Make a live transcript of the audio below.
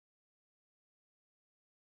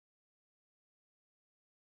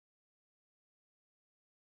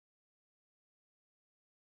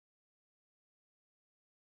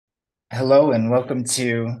Hello and welcome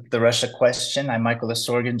to the Russia Question. I'm Michael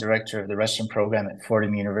Ossorgin, Director of the Russian Program at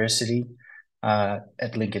Fordham University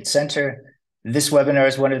at Lincoln Center. This webinar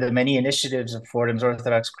is one of the many initiatives of Fordham's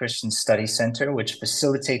Orthodox Christian Studies Center, which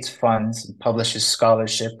facilitates funds and publishes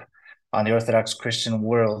scholarship on the Orthodox Christian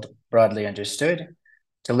world, broadly understood.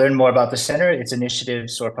 To learn more about the center, its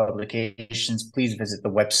initiatives, or publications, please visit the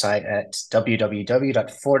website at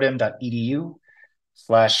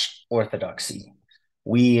www.fordham.edu/orthodoxy.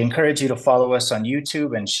 We encourage you to follow us on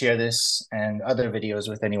YouTube and share this and other videos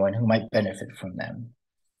with anyone who might benefit from them.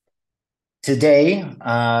 Today,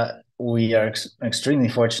 we are extremely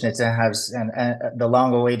fortunate to have the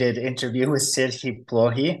long-awaited interview with Serhii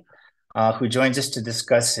Plokhy, who joins us to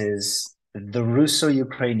discuss the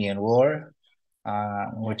Russo-Ukrainian War,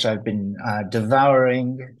 which I've been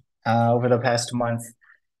devouring over the past month.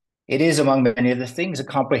 It is, among many other things, a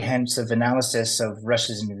comprehensive analysis of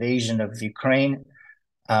Russia's invasion of Ukraine,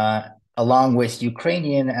 along with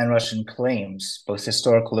Ukrainian and Russian claims, both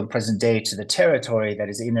historical and present day, to the territory that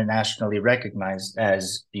is internationally recognized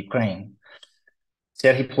as Ukraine.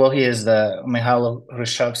 Serhii Plokhy is the Mikhail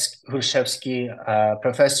Hrushevsky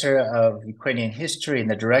Professor of Ukrainian History and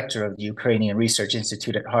the Director of the Ukrainian Research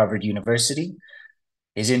Institute at Harvard University.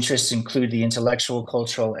 His interests include the intellectual,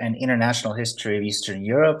 cultural, and international history of Eastern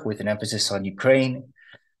Europe, with an emphasis on Ukraine.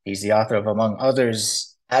 He's the author of, among others,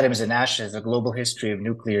 Atoms and Ashes, A Global History of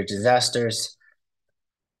Nuclear Disasters,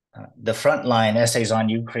 The Frontline, Essays on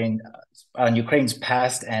Ukraine's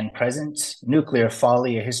Past and Present, Nuclear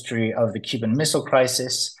Folly, A History of the Cuban Missile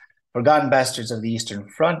Crisis, Forgotten Bastards of the Eastern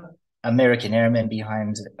Front, American Airmen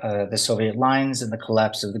Behind the Soviet Lines and the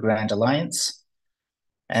Collapse of the Grand Alliance,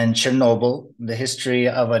 and Chernobyl, The History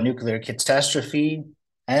of a Nuclear Catastrophe,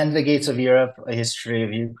 and The Gates of Europe, A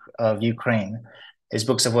History of Ukraine. His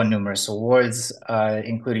books have won numerous awards,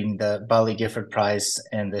 including the Bally Gifford Prize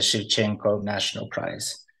and the Shevchenko National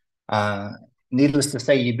Prize. Needless to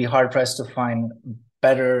say, you'd be hard-pressed to find a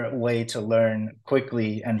better way to learn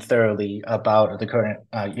quickly and thoroughly about the current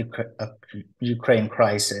Ukraine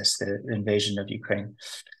crisis, the invasion of Ukraine.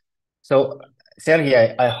 So,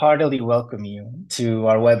 Serhii, I heartily welcome you to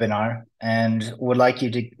our webinar and would like to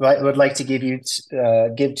give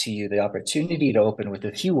to you the opportunity to open with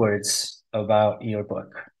a few words about your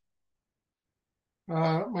book.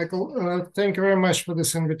 Michael, thank you very much for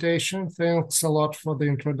this invitation. Thanks a lot for the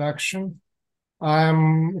introduction.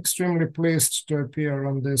 I'm extremely pleased to appear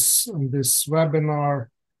on this webinar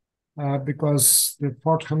because the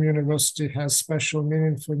Fordham University has special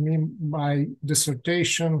meaning for me. My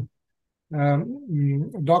dissertation,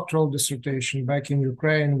 doctoral dissertation back in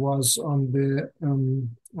Ukraine, was on the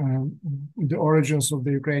origins of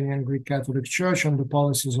the Ukrainian Greek Catholic Church and the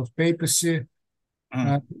policies of papacy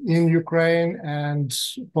in Ukraine and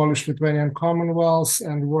Polish-Lithuanian Commonwealth,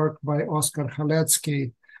 and work by Oskar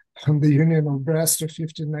Halecki on the Union of Brest of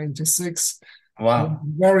 1596. Wow.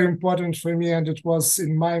 Very important for me, and it was,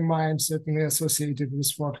 in my mind, certainly associated with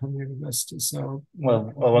Fordham University. So, well,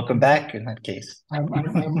 welcome back in that case. I'm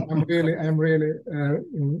really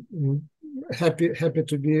happy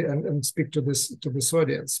to be and speak to this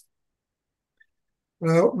audience.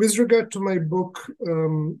 With regard to my book,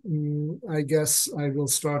 I guess I will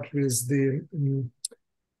start with the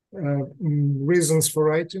reasons for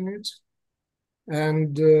writing it,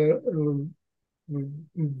 and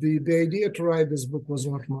the idea to write this book was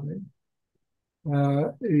not mine.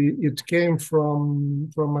 It came from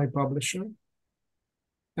my publisher.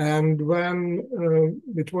 And when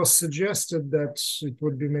it was suggested that it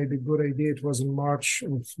would be maybe a good idea, it was in March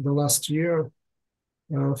of the last year,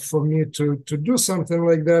 for me to do something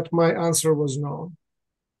like that, my answer was no.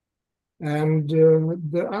 And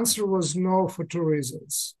the answer was no for two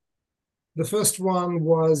reasons. The first one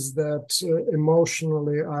was that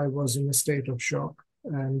emotionally I was in a state of shock,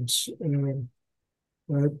 and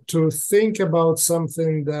to think about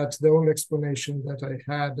something that the only explanation that I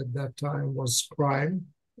had at that time was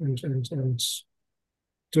crime, and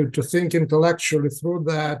to think intellectually through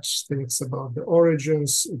that, things about the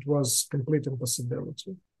origins, it was complete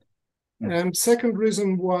impossibility. And second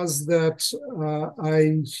reason was that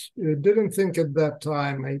I didn't think at that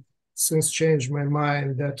time, I since changed my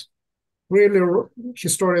mind, that really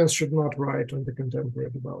historians should not write on the contemporary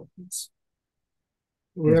developments.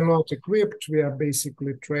 We are not equipped, we are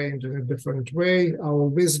basically trained in a different way. Our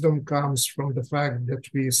wisdom comes from the fact that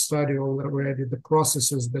we study already the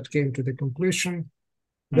processes that came to the completion.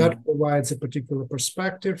 That provides a particular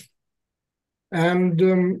perspective. And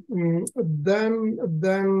then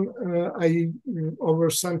I, over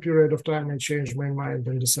some period of time, I changed my mind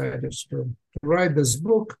and decided to write this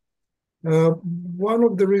book. One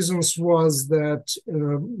of the reasons was that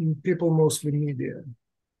people, mostly media,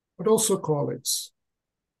 but also colleagues,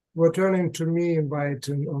 were turning to me,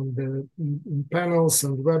 inviting on the panels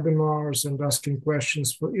and webinars and asking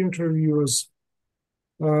questions for interviews.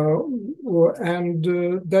 That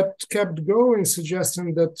kept going,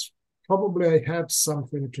 suggesting that probably I had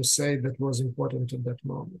something to say that was important at that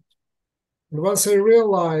moment. And once I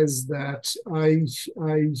realized that, I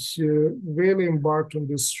really embarked on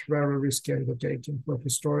this very risky undertaking for a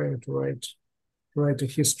historian to write a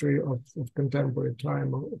history of contemporary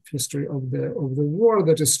time, of history of the war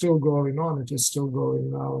that is still going on. It is still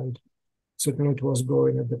going now, and certainly it was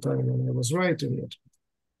going at the time when I was writing it.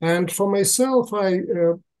 And for myself, I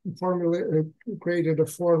created a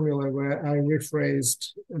formula where I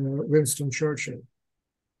rephrased Winston Churchill.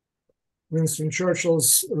 Winston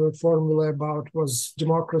Churchill's formula about was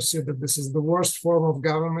democracy, that this is the worst form of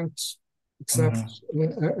government, except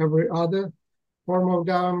every other form of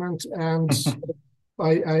government. And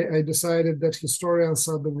I decided that historians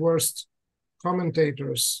are the worst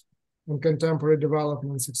commentators on contemporary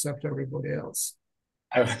developments, except everybody else.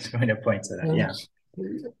 I was going to point to that, yeah.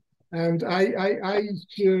 And I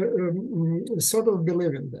sort of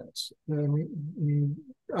believe in that.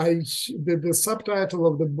 The subtitle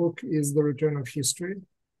of the book is The Return of History.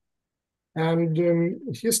 And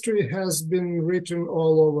history has been written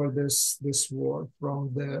all over this war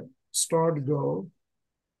from the start go.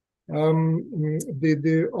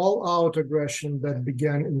 The all-out aggression that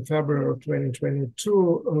began in February of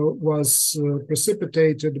 2022 was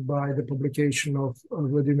precipitated by the publication of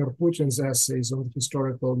Vladimir Putin's essays on the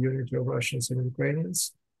historical unity of Russians and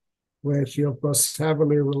Ukrainians, where he, of course,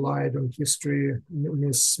 heavily relied on history,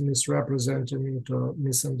 misrepresenting it or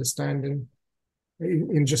misunderstanding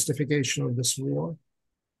in justification of this war.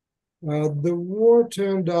 The war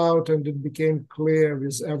turned out, and it became clear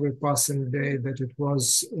with every passing day, that it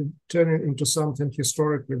was turning into something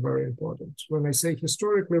historically very important. When I say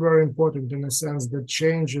historically very important, in a sense, the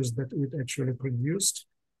changes that it actually produced.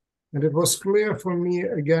 And it was clear for me,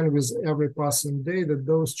 again, with every passing day, that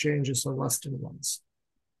those changes are lasting ones.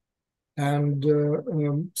 And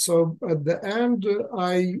so at the end,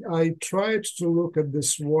 I tried to look at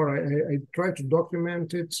this war. I tried to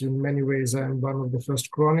document it. In many ways, I'm one of the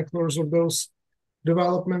first chroniclers of those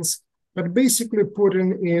developments, but basically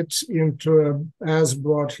putting it into as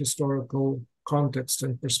broad historical context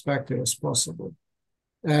and perspective as possible.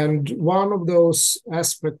 And one of those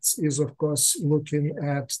aspects is, of course, looking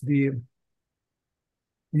at the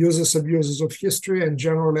uses, abuses of history and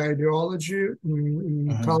general ideology,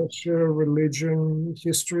 culture, religion,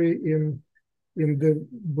 history in the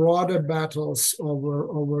broader battles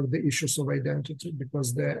over the issues of identity,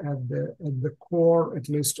 because they're at the core, at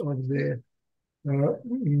least, of the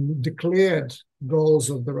declared goals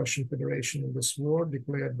of the Russian Federation in this war,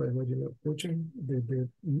 declared by Vladimir Putin. The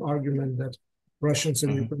argument that Russians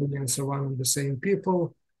and Ukrainians are one and the same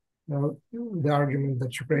people. The argument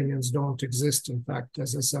that Ukrainians don't exist, in fact,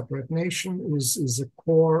 as a separate nation is a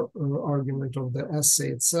core argument of the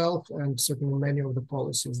essay itself, and certainly many of the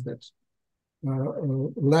policies that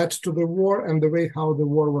led to the war and the way how the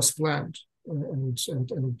war was planned.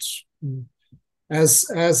 As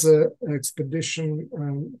a expedition,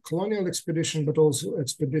 colonial expedition, but also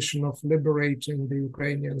expedition of liberating the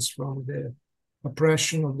Ukrainians from the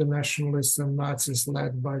oppression of the nationalists and Nazis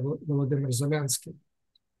led by Volodymyr Zelensky.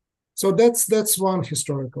 So that's one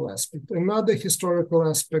historical aspect. Another historical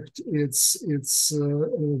aspect it's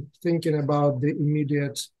thinking about the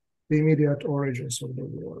immediate origins of the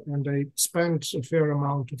war. And I spent a fair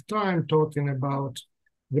amount of time talking about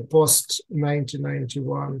the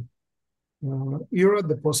post-1991 era,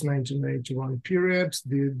 the post-1991 period,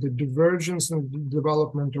 the divergence and the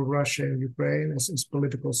development of Russia and Ukraine as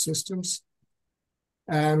political systems,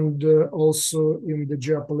 and also in the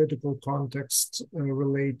geopolitical context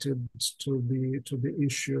related to the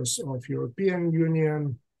issues of European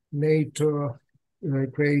Union, NATO,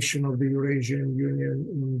 creation of the Eurasian Union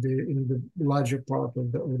in the larger part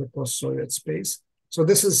of the post-Soviet space. So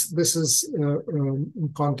this is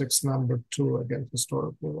context number 2, again,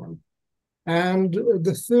 historical one. And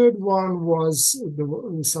the third one was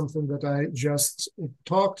something that I just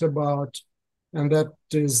talked about, and that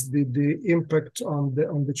is the impact on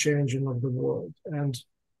the changing of the world. And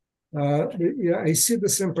I see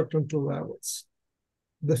this impact on 2 levels.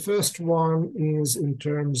 The first one is in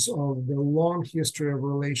terms of the long history of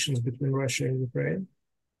relations between Russia and Ukraine,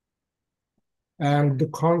 and the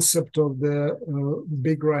concept of the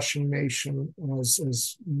big Russian nation, as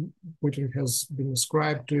Putin has been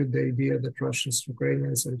ascribed to, the idea that Russians,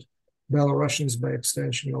 Ukrainians, and Belarusians by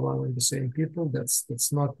extension are one and the same people.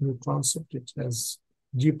 That's not new concept. It has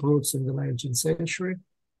deep roots in the 19th century.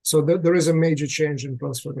 So there is a major change in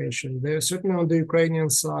transformation there, certainly on the Ukrainian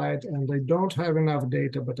side, and I don't have enough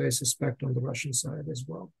data, but I suspect on the Russian side as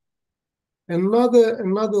well. Another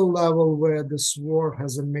level where this war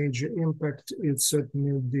has a major impact is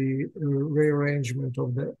certainly the rearrangement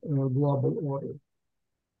of the global order.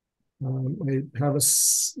 I have a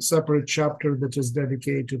separate chapter that is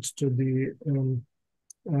dedicated to the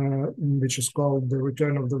which is called The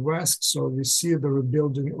Return of the West. So we see the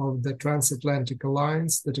rebuilding of the transatlantic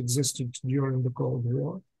alliance that existed during the Cold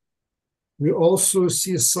War. We also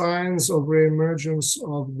see signs of reemergence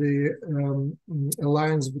of the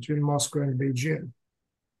alliance between Moscow and Beijing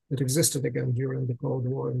that existed again during the Cold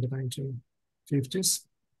War in the 1950s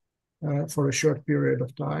for a short period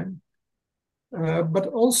of time. But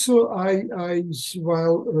also,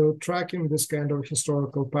 while tracking this kind of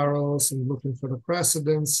historical parallels and looking for the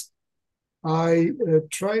precedents, I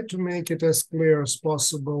try to make it as clear as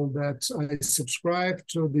possible that I subscribe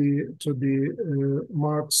to the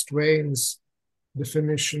Mark Twain's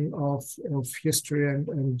definition of history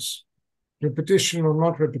and repetition or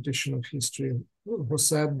not repetition of history, who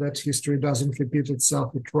said that history doesn't repeat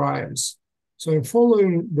itself, it rhymes. So I'm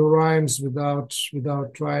following the rhymes without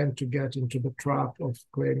trying to get into the trap of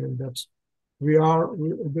claiming that we are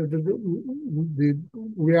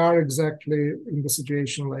exactly in the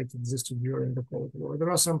situation like it existed during the Cold War.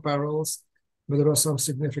 There are some parallels, but there are some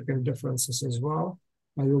significant differences as well.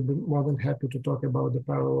 I will be more than happy to talk about the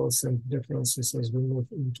parallels and differences as we move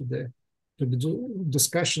into the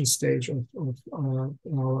discussion stage of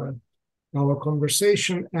our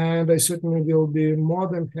conversation. And I certainly will be more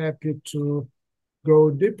than happy to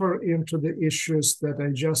go deeper into the issues that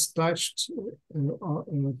I just touched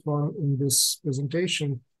upon in this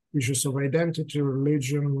presentation, issues of identity,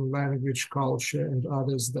 religion, language, culture, and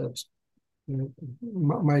others that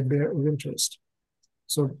might be of interest.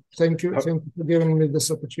 So thank you for giving me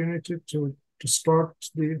this opportunity to start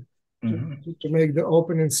to make the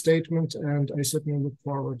opening statement, and I certainly look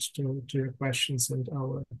forward to your questions and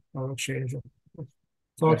our exchange of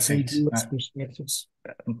thoughts and perspectives.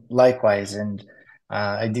 Likewise, and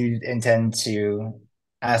I do intend to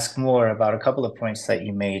ask more about a couple of points that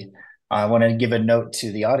you made. I want to give a note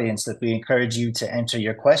to the audience that we encourage you to enter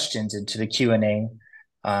your questions into the Q&A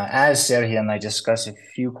as Serhii and I discuss a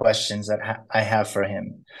few questions that I have for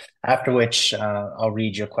him, after which I'll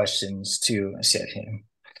read your questions to Serhii.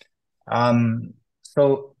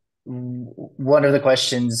 So one of the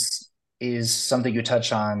questions is something you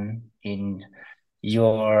touch on in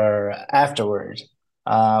your afterword.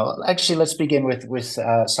 Actually, let's begin with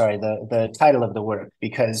the title of the work,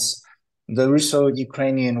 because the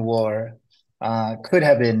Russo-Ukrainian War could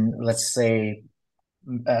have been, let's say,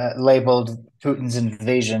 labeled Putin's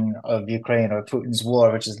invasion of Ukraine, or Putin's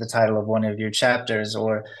war, which is the title of one of your chapters,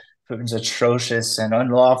 or Putin's atrocious and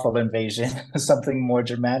unlawful invasion, something more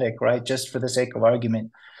dramatic, right? Just for the sake of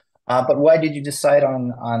argument. But why did you decide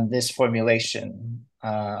on this formulation?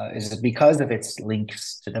 Is it because of its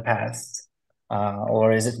links to the past?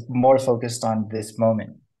 Or is it more focused on this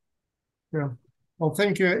moment? Yeah, well,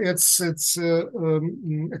 thank you. It's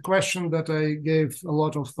a question that I gave a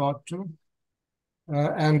lot of thought to.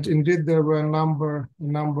 And indeed, there were a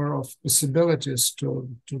number of possibilities to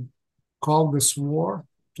call this war,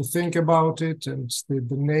 to think about it, and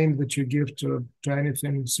the name that you give to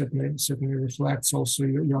anything certainly reflects also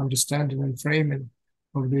your understanding and framing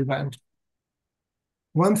of the event.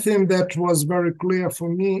 One thing that was very clear for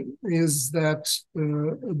me is that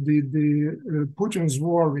the Putin's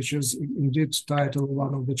war, which is indeed titled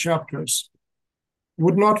one of the chapters,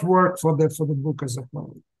 would not work for the book as a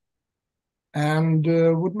whole, and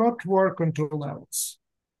would not work on two levels.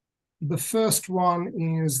 The first one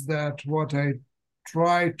is that what I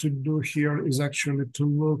try to do here is actually to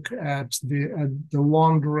look at the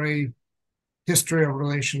laundry history of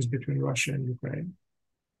relations between Russia and Ukraine,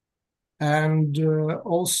 and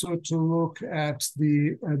also to look at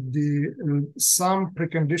the some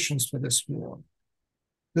preconditions for this war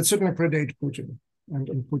that certainly predate Putin and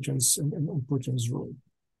Putin's rule.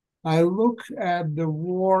 I look at the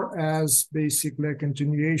war as basically a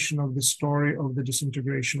continuation of the story of the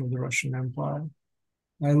disintegration of the Russian Empire.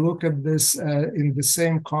 I look at this in the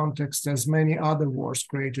same context as many other wars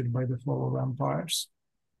created by the fall of empires.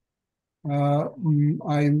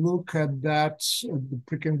 I look at that, the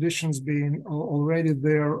preconditions being already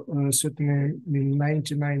there, certainly in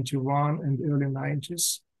 1991 and early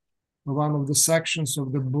 90s, one of the sections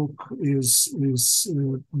of the book is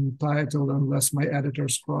titled, unless my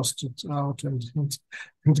editors crossed it out and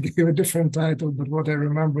gave a different title, but what I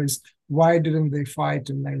remember is, "Why Didn't They Fight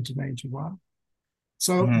in 1991?"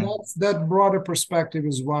 So that broader perspective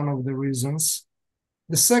is one of the reasons.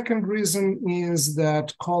 The second reason is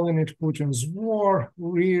that calling it Putin's war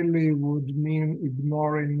really would mean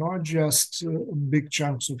ignoring not just big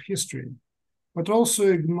chunks of history, but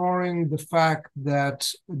also ignoring the fact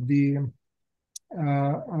that the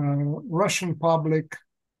Russian public,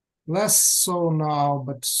 less so now,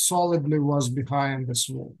 but solidly was behind this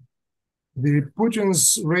war. The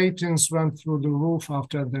Putin's ratings went through the roof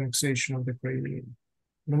after the annexation of the Crimea.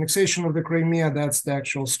 The annexation of the Crimea, that's the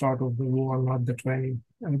actual start of the war, not the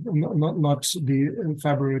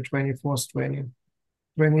February 24th,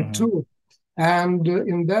 2022. And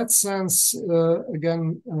in that sense,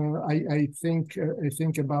 again, I think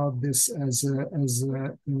about this as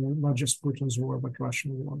not just Putin's war, but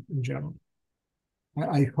Russian war in general.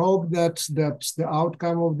 I hope that the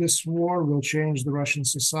outcome of this war will change the Russian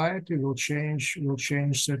society, will change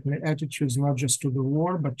certain attitudes, not just to the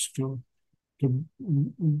war, but to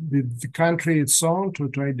the country its own,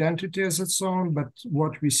 to identity as its own. But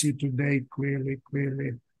what we see today clearly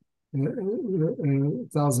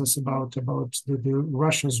tells us about the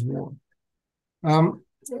Russia's war.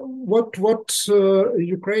 What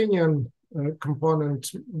Ukrainian component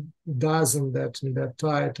does in that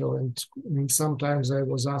title, and sometimes I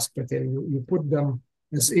was asked, okay, you put them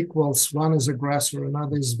as equals, one is aggressor,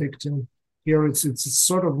 another is victim. Here it's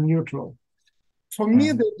sort of neutral. For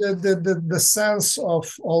me, the sense of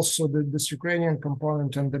also this Ukrainian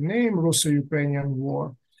component and the name Russo-Ukrainian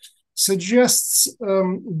War suggests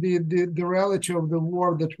the reality of the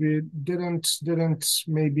war that we didn't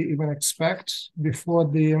maybe even expect before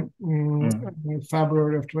the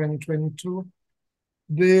February of 2022.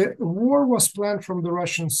 The war was planned from the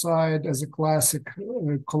Russian side as a classic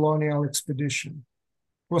colonial expedition.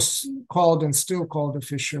 It was called, and still called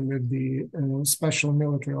officially, the special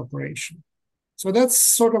military operation. So that's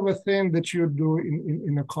sort of a thing that you do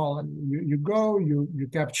in a colony. You go, you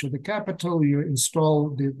capture the capital, you install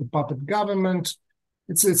the puppet government.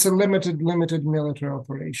 It's a limited military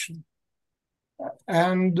operation.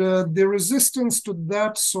 And the resistance to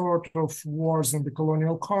that sort of wars in the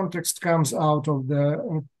colonial context comes out of the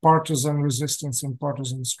partisan resistance and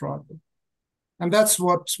partisan struggle. And that's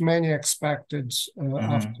what many expected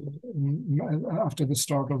after the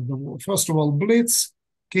start of the war. First of all, blitz.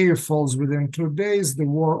 Kyiv falls within 2 days, the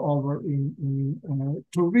war over in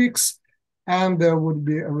 2 weeks, and there would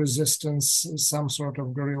be a resistance, some sort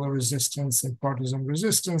of guerrilla resistance and partisan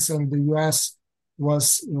resistance, and the US was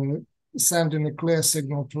sending a clear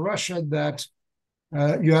signal to Russia that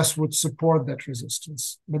US would support that resistance.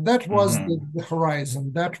 But that was the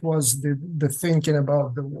horizon, that was the thinking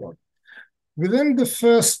about the war. Within the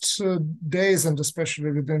first days, and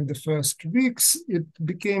especially within the first weeks, it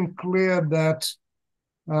became clear that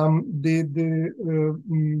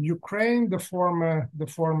Ukraine, the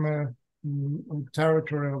former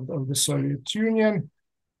territory of the Soviet Union,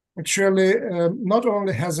 actually not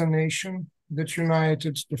only has a nation that's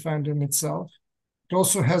united defending itself, it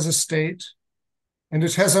also has a state, and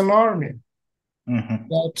it has an army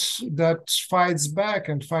that fights back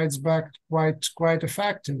quite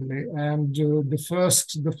effectively. And the first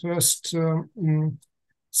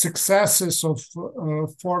successes of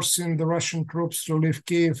forcing the Russian troops to leave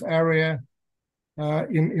Kyiv area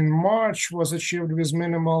in March was achieved with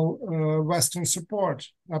minimal Western support,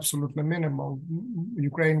 absolutely minimal.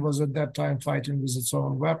 Ukraine was at that time fighting with its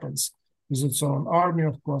own weapons, with its own army,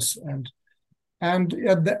 of course. And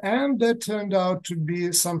at the end, that turned out to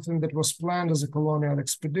be something that was planned as a colonial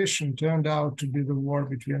expedition, turned out to be the war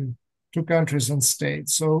between two countries and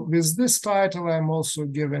states. So with this title, I'm also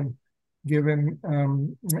given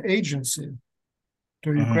agency to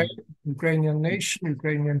Ukrainian nation,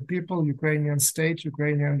 Ukrainian people, Ukrainian state,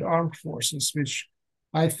 Ukrainian armed forces, which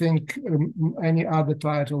I think any other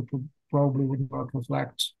title probably would not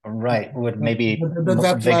reflect. Right, would maybe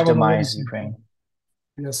victimize Ukraine.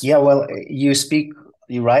 Yes. Yeah, well,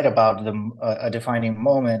 you write about a defining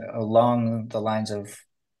moment along the lines of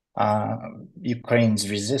Ukraine's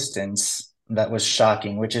resistance that was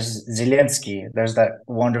shocking, which is Zelensky. There's that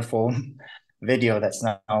wonderful video that's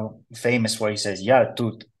now famous where he says, "Yeah,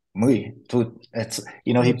 tut, мы, tut." It's,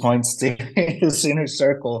 he points to his inner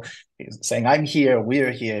circle, saying, "I'm here,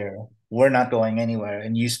 we're here, we're not going anywhere."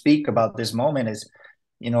 And you speak about this moment as,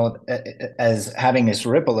 as having this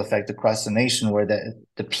ripple effect across the nation where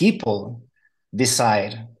the people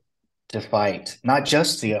decide to fight, not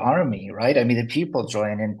just the army, right? I mean, the people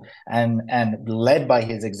join in and led by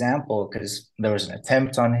his example, because there was an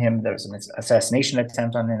attempt on him, there was an assassination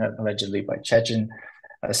attempt on him, allegedly by Chechen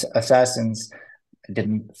assassins. It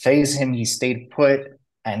didn't faze him. He stayed put,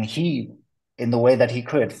 and he, in the way that he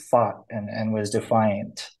could, fought and was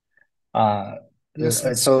defiant.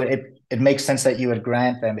 Yes. So it makes sense that you would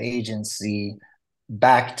grant them agency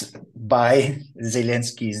backed by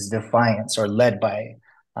Zelensky's defiance, or led by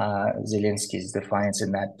Zelensky's defiance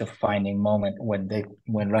in that defining moment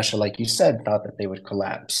when Russia, like you said, thought that they would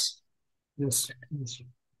collapse. Yes. Yes.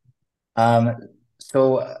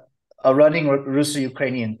 So a running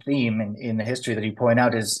Russo-Ukrainian theme in the history that you point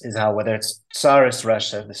out is how, whether it's Tsarist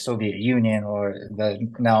Russia, the Soviet Union, or the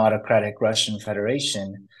now autocratic Russian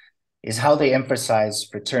Federation, is how they emphasize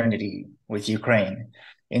fraternity with Ukraine.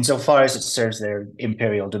 Insofar as it serves their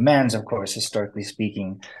imperial demands, of course, historically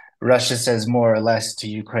speaking, Russia says more or less to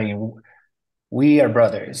Ukraine, we are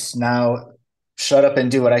brothers. Now, shut up and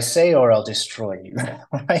do what I say, or I'll destroy you,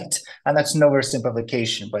 right? And that's no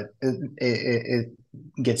oversimplification, but it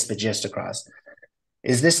gets the gist across.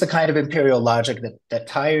 Is this the kind of imperial logic that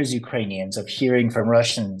tires Ukrainians of hearing from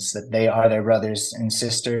Russians that they are their brothers and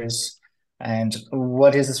sisters? And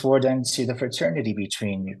what has this war done to the fraternity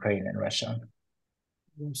between Ukraine and Russia?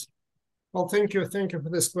 Yes. Well, thank you for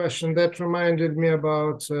this question. That reminded me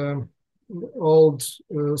about old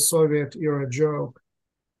Soviet era joke,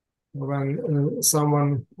 when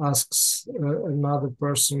someone asks another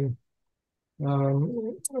person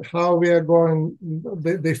how we are going.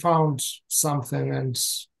 They found something, and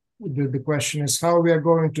the question is how we are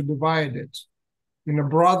going to divide it, in a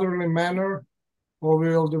brotherly manner, or we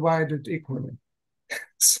will divide it equally.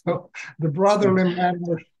 So the brotherly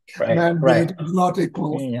manner mandate is not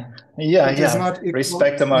equal. It is not equal.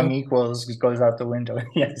 Respect among equals goes out the window.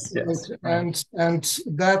 Yes. Right. And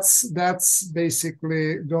that's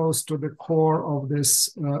basically goes to the core of this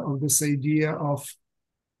idea of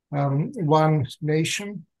one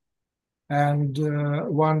nation and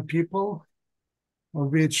one people,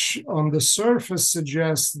 which on the surface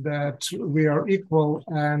suggests that we are equal,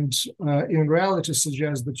 and in reality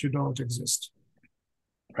suggests that you don't exist.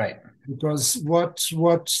 Right. Because what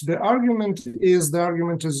the argument is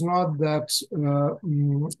not that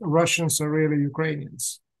Russians are really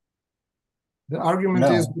Ukrainians. The argument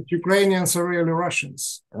is that Ukrainians are really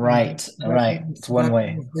Russians. Right. It's one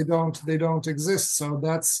way. They don't exist. So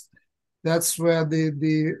that's where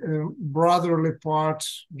the brotherly part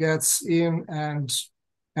gets in, and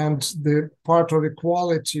the part of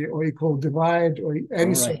equality or equal divide or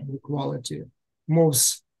any sort of equality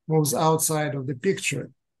moves outside of the picture.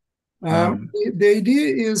 The idea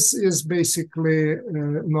is basically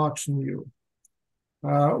not new.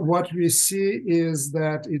 What we see is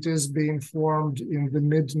that it is being formed in the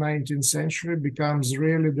mid-19th century, becomes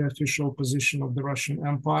really the official position of the Russian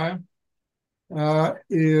Empire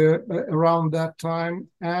around that time.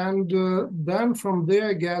 And then from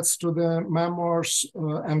there gets to the memoirs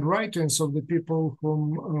and writings of the people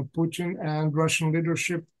whom Putin and Russian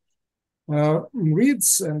leadership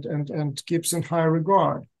reads and keeps in high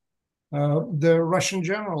regard. The Russian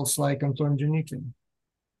generals like Anton Denikin.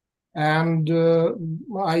 And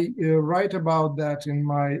I write about that in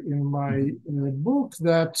my book,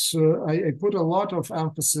 that I put a lot of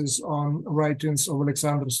emphasis on writings of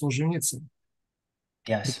Alexander Solzhenitsyn.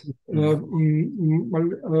 Yes.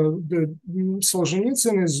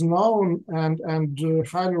 Solzhenitsyn is known and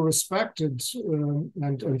highly respected,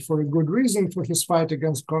 and for a good reason, for his fight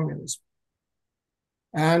against communism.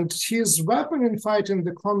 And his weapon in fighting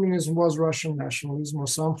the communism was Russian nationalism, or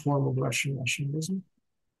some form of Russian nationalism.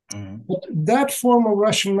 But that form of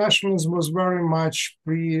Russian nationalism was very much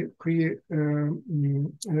an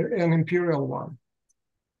imperial one.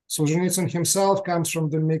 Solzhenitsyn himself comes from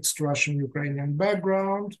the mixed Russian-Ukrainian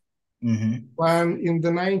background. When in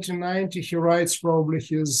the 1990s, he writes probably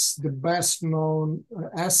the best-known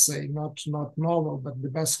essay, not novel, but the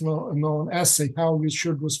best-known essay, How We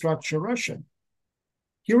Should Restructure Russia.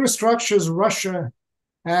 He restructures Russia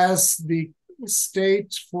as the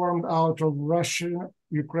state formed out of Russia,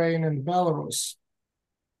 Ukraine, and Belarus,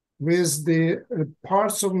 with the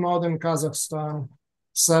parts of northern Kazakhstan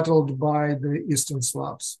settled by the Eastern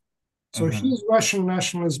Slavs. So his Russian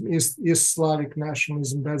nationalism is Slavic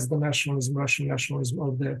nationalism. That's the Russian nationalism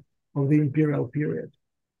of the imperial period.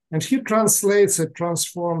 And he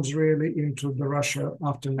transforms really into the Russia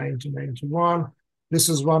after 1991. This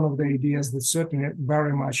is one of the ideas that's certainly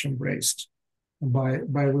very much embraced by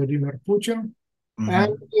Vladimir Putin.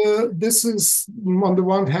 And this is, on the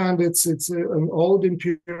one hand, it's an old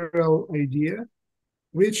imperial idea,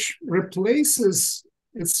 which replaces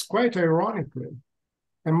it's quite ironically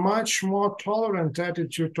a much more tolerant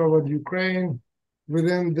attitude toward Ukraine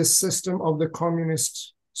within the system of the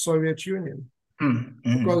communist Soviet Union.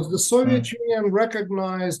 Because the Soviet Union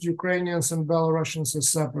recognized Ukrainians and Belarusians as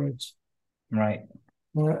separate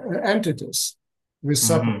entities with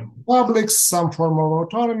separate republics, some form of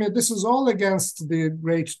autonomy. This is all against the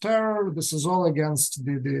Great Terror. This is all against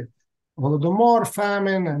the Holodomor,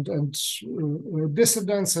 famine, and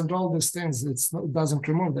dissidents and all these things. It doesn't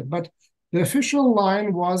remove that. But the official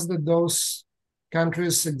line was that those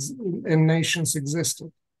countries and nations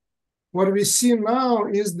existed. What we see now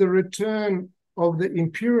is the return of the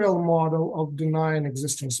imperial model of denying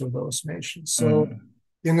existence of those nations. So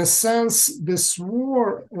in a sense, this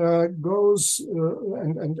war goes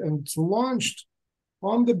and launched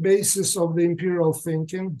on the basis of the imperial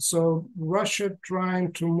thinking. So Russia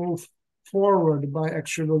trying to move forward by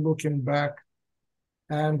actually looking back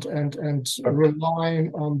and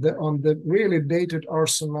relying on the really dated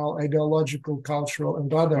arsenal, ideological, cultural,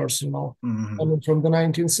 and other arsenal coming from the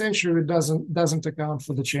 19th century. It doesn't account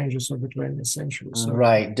for the changes of the 20th century. So,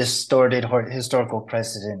 distorted historical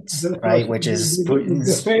precedents, which is Putin's.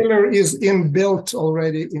 The failure is inbuilt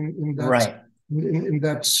already in that in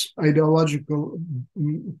that ideological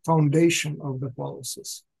foundation of the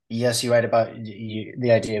policies. Yes, you're right about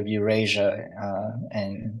the idea of Eurasia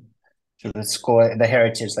and the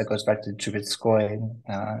heritage that goes back to Trubetskoy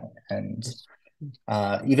and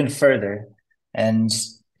even further. And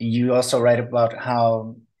you also write about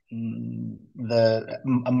how the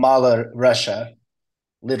Mala Russia,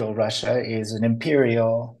 Little Russia, is an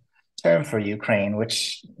imperial term for Ukraine,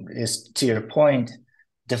 which is, to your point,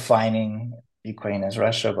 defining Ukraine as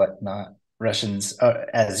Russia, but not Russians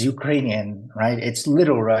as Ukrainian, right? It's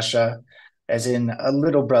Little Russia, as in a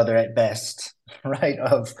little brother at best, right,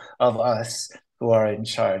 of us who are in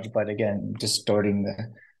charge, but again, distorting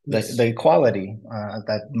the equality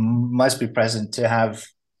that must be present to have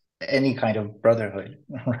any kind of brotherhood,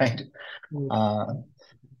 right?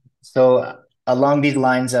 So along these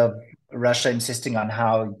lines of Russia insisting on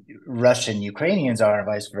how Russian Ukrainians are and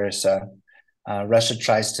vice versa, Russia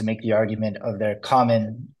tries to make the argument of their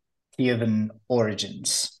common Kievan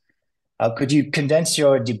origins. Could you condense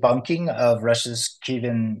your debunking of Russia's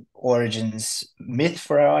Kievan origins myth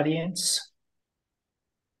for our audience?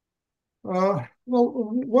 Well,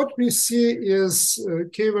 what we see is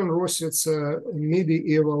Kievan Rus, it's a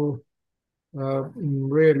medieval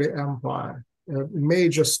really empire, a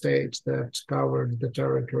major state that covered the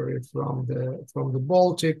territory from the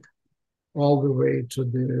Baltic all the way to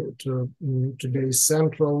today's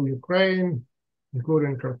central Ukraine,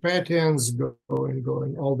 including Carpathians,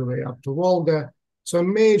 going all the way up to Volga. So a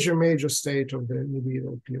major state of the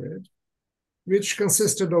medieval period, which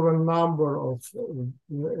consisted of a number of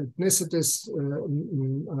ethnicities,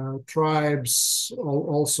 tribes,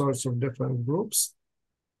 all sorts of different groups.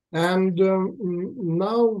 And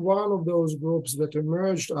now one of those groups that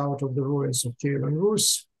emerged out of the ruins of Kievan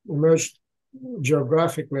Rus, emerged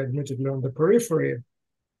geographically, admittedly on the periphery,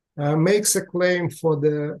 makes a claim for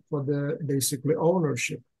the basically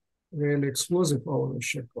ownership, really exclusive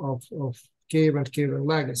ownership of Kiev and Kievan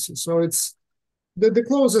legacy. So it's the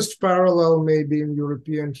closest parallel maybe in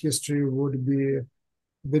European history would be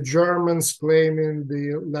the Germans claiming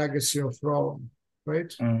the legacy of Rome,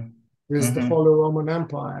 right? With the Holy Roman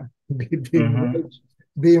Empire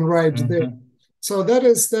being right there. So that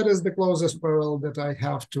is the closest parallel that I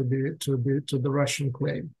have to the Russian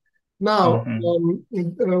claim. Now,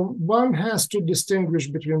 one has to distinguish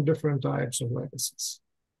between different types of legacies.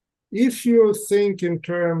 If you think in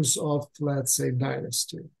terms of, let's say,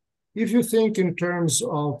 dynasty, if you think in terms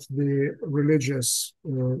of the religious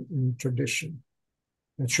tradition,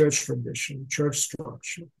 the church tradition, church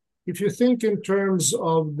structure, if you think in terms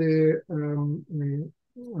of the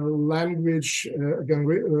language, again,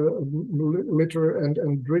 literary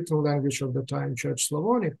and written language of the time, Church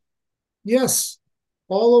Slavonic, yes,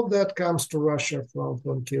 all of that comes to Russia from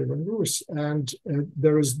Kievan Rus, and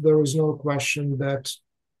there is no question that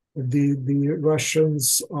the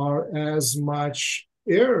Russians are as much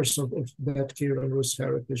heirs of that Kievan Rus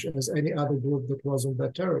heritage as any other group that was on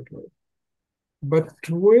that territory. But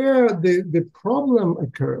where the problem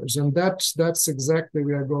occurs, and that's exactly,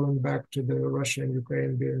 we are going back to the Russia and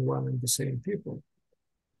Ukraine being one and the same people.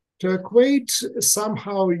 To equate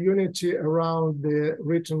somehow unity around the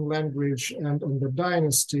written language and on the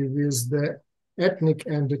dynasty with the ethnic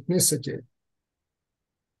and ethnicity,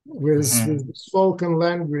 with the spoken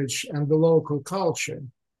language and the local culture.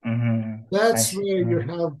 That's where you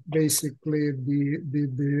have basically the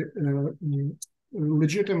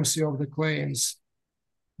legitimacy of the claims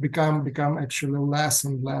become actually less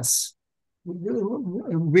and less,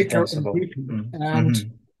 weaker and Defensible. weaker.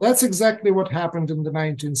 And that's exactly what happened in the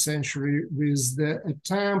 19th century with the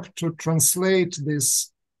attempt to translate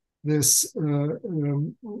this the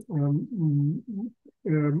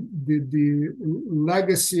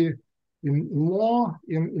legacy in law,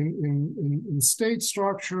 in state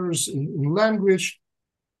structures, in language,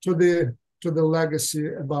 to the legacy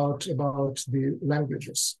about the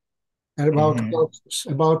languages and about cultures,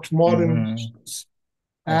 about modern nations.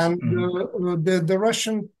 And the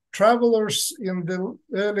Russian travelers in the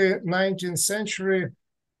early 19th century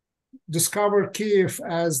discovered Kiev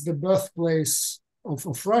as the birthplace of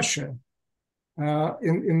Russia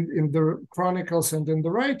in the chronicles and in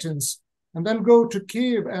the writings, and then go to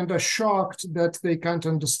Kiev and are shocked that they can't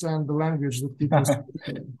understand the language that people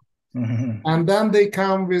speak. And then they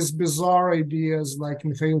come with bizarre ideas like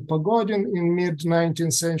Mikhail Pogodin in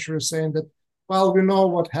mid-19th century saying that, well, we know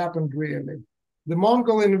what happened really.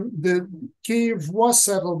 The Kiev was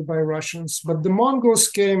settled by Russians, but the Mongols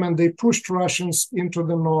came and they pushed Russians into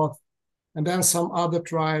the north, and then some other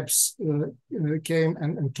tribes came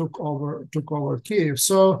and took over Kiev.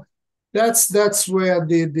 So that's where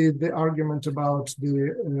the argument about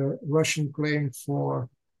the Russian claim for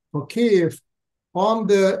Kiev on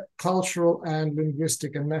the cultural and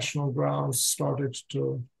linguistic and national grounds started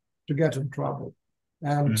to get in trouble.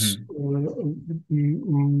 And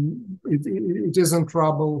it is in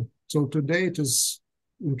trouble till today, it is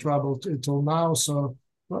in trouble till now. So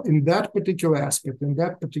in that particular aspect, in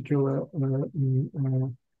that particular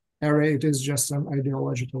area, it is just an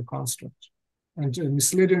ideological construct, and a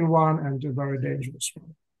misleading one and a very dangerous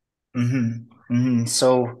one.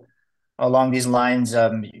 So along these lines,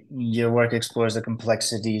 your work explores the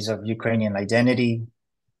complexities of Ukrainian identity,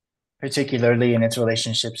 particularly in its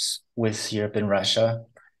relationships with Europe and Russia.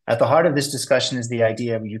 At the heart of this discussion is the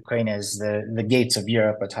idea of Ukraine as the gates of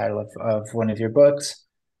Europe, a title of one of your books,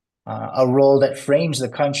 a role that frames the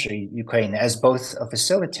country, Ukraine, as both a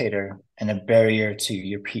facilitator and a barrier to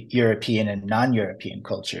European and non-European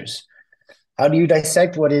cultures. How do you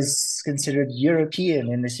dissect what is considered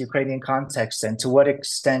European in this Ukrainian context, and to what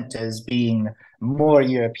extent does being more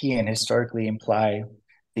European historically imply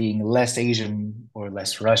being less Asian or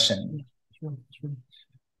less Russian? Sure.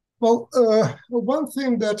 Well, one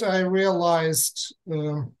thing that I realized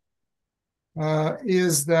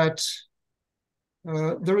is that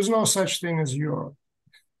there is no such thing as Europe.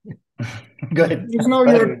 Good. There's no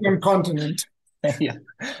European continent. Yeah.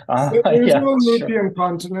 There is no European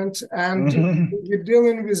continent, and we're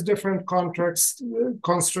dealing with different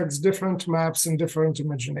constructs, different maps, and different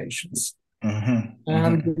imaginations.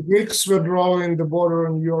 And the Greeks were drawing the border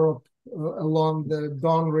in Europe along the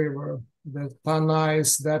Don River, the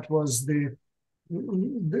Tanais. That was the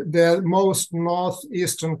most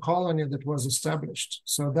northeastern colony that was established.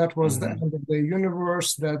 So that was the end of the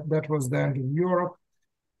universe. That was the end of Europe.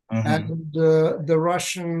 And the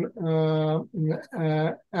Russian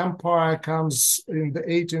Empire comes in the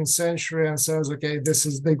 18th century and says, okay,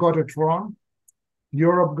 they got it wrong.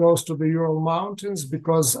 Europe goes to the Ural Mountains,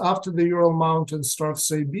 because after the Ural Mountains starts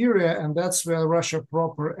Siberia, and that's where Russia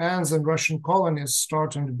proper ends and Russian colonies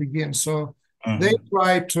start and begin. So they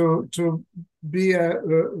try to be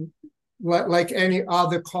like any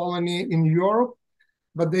other colony in Europe,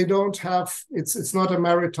 but they don't have, it's not a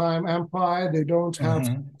maritime empire. They don't have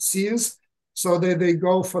seas. So they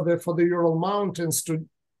go for the Ural Mountains to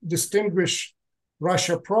distinguish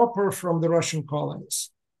Russia proper from the Russian colonies.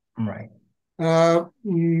 Right.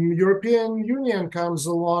 European Union comes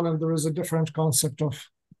along, and there is a different concept of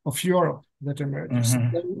Europe that emerges.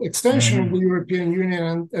 The extension of the European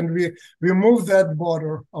Union, and we move that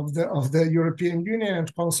border of the European Union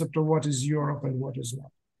and concept of what is Europe and what is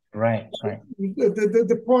not. Right.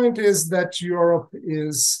 The point is that Europe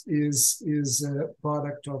is a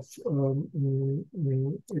product of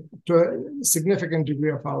to a significant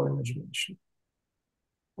degree of our imagination.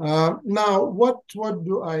 Now, what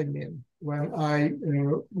do I mean when I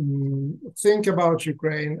think about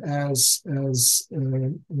Ukraine as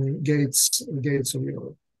gates of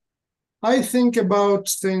Europe? I think about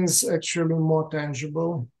things actually more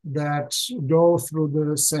tangible that go through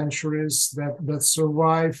the centuries, that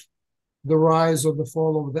survive the rise or the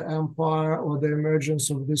fall of the empire or the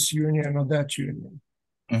emergence of this union or that union.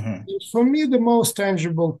 For me, the most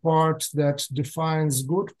tangible part that defines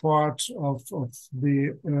good part of the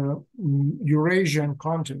Eurasian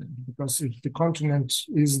continent, because if the continent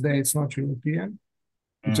is there, it's not European,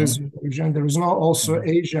 it is Eurasian. There is no also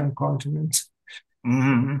Asian continent.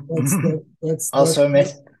 That's Mm-hmm. that, Also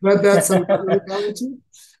miss. but that's another reality.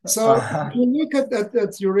 So if Uh-huh. you look at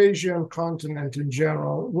that Eurasian continent in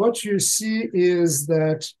general, what you see is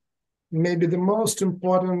that maybe the most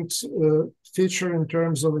important feature in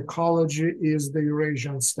terms of ecology is the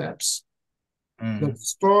Eurasian steppes that Mm.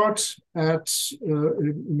 start at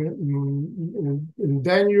in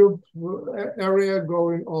Danube area,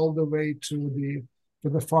 going all the way to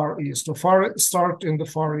the Far East, or start in the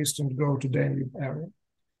Far East and go to Danube area.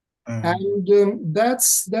 Mm. And that's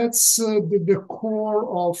the core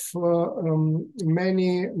of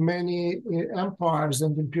many empires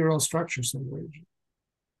and imperial structures in the region,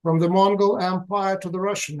 from the Mongol Empire to the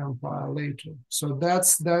Russian Empire later. So that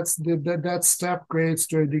step creates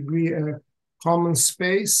to a degree a common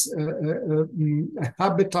space, a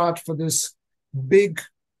habitat for this big,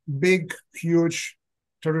 huge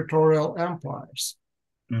territorial empires.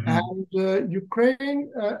 Mm-hmm. And Ukraine,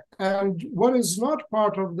 and what is not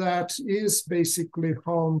part of that is basically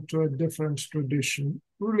home to a different tradition,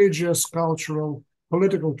 religious, cultural,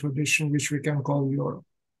 political tradition, which we can call Europe,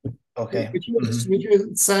 Okay. Mm-hmm. which is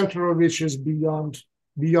central, which is beyond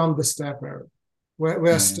the steppe area, where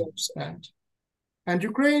Mm. steppes end. And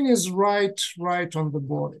Ukraine is right on the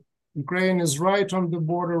border. Ukraine is right on the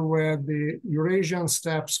border where the Eurasian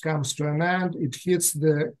steppes comes to an end. It hits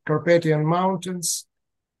the Carpathian Mountains.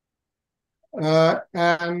 The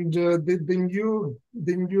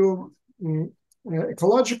new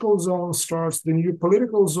ecological zone starts, the new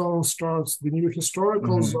political zone starts, the new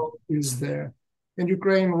historical Mm-hmm. zone is there, and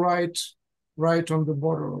Ukraine right on the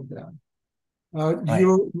border of that. Right.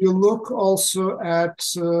 You look also at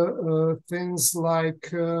things like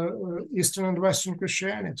Eastern and Western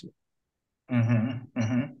Christianity. Mm-hmm.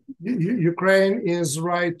 Mm-hmm. Ukraine is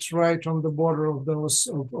right on the border of those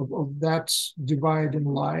of that dividing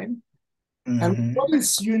line. And Mm-hmm. what is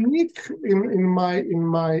unique in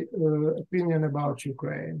my opinion about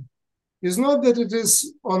Ukraine is not that it is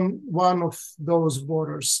on one of those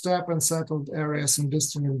borders, steppe and settled areas in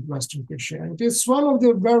Eastern and Western Christianity. It's one of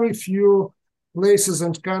the very few places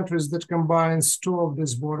and countries that combines two of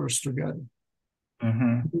these borders together.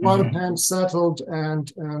 Mm-hmm. On the one Mm-hmm. hand, settled and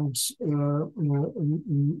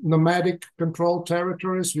nomadic controlled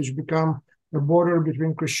territories, which become a border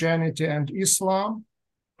between Christianity and Islam.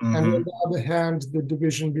 And on Mm-hmm. the other hand, the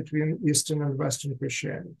division between Eastern and Western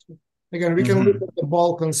Christianity. Again, we can look Mm-hmm. at the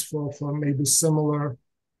Balkans for maybe similar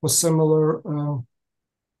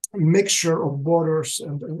mixture of borders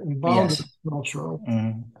and boundaries, Yes. natural,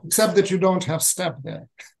 Mm-hmm. except that you don't have steppe there.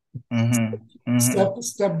 Mm-hmm. Mm-hmm.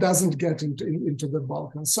 Steppe doesn't get into the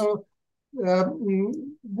Balkans. So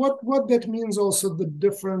what that means also, the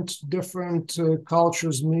different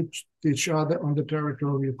cultures meet each other on the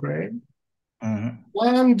territory of Ukraine. Mm-hmm.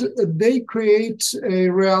 And they create a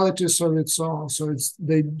realities of its own. So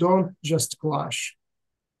they don't just clash.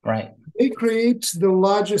 Right. They create the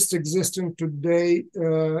largest existing today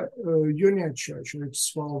Union Church.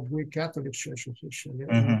 It's called Greek Catholic Church officially.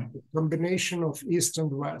 Mm-hmm. A combination of East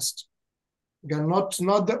and West. Again, not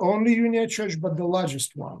the only Union Church, but the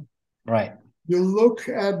largest one. Right. You look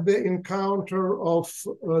at the encounter of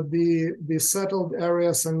the settled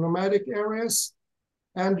areas and nomadic areas,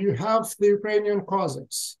 and you have the Ukrainian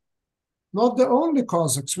Cossacks. Not the only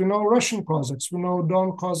Cossacks. We know Russian Cossacks. We know Don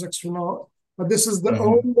Cossacks. We know, but this is the Mm-hmm.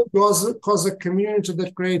 only Cossack community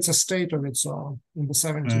that creates a state of its own in the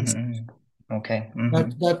 17th century. Mm-hmm. Okay.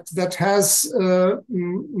 Mm-hmm. That has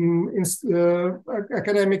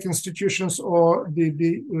academic institutions or the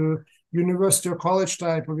university or college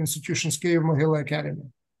type of institutions. Kiev Mohyla Academy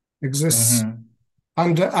exists Mm-hmm.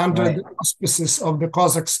 under Right. the auspices of the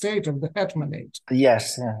Cossack state, of the Hetmanate. Yes.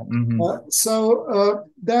 Yeah. Mm-hmm.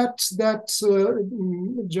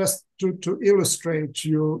 Just to illustrate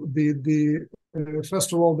you the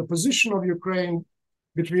first of all, the position of Ukraine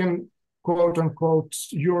between quote unquote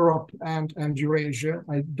Europe and Eurasia.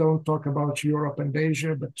 I don't talk about Europe and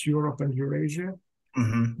Asia, but Europe and Eurasia.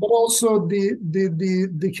 Mm-hmm. But also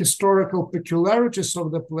the historical peculiarities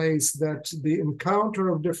of the place, that the encounter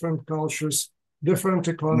of different cultures, different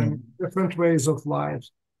economy, Mm-hmm. different ways of life,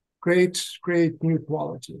 create new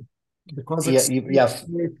quality. The Yeah. Cossacks Yeah.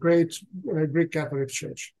 create Greek Catholic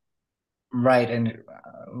Church. Right. And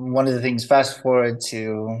one of the things, fast forward to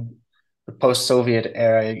the post-Soviet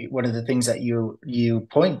era, one of the things that you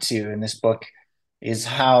point to in this book is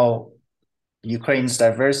how Ukraine's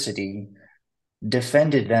diversity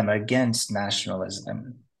defended them against nationalism,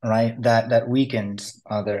 right? That weakened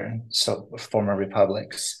other former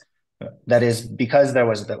republics. That is because there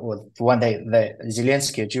was the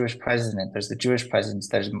Zelensky, a Jewish president. There's the Jewish presidents.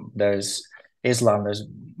 There's Islam. There's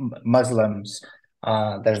Muslims.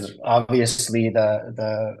 There's obviously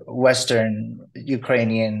the Western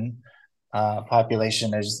Ukrainian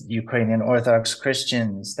population. There's Ukrainian Orthodox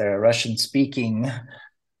Christians. There are Russian-speaking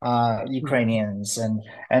Ukrainians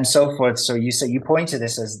and so forth. So you point to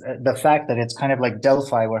this as the fact that it's kind of like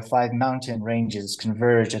Delphi, where five mountain ranges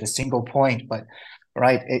converge at a single point, but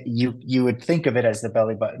right, you would think of it as the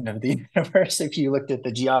belly button of the universe if you looked at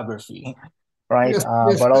the geography, right? Yes,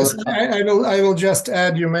 yes, But yes. also, I will just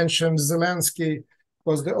add, you mentioned Zelensky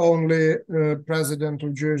was the only president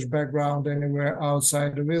of Jewish background anywhere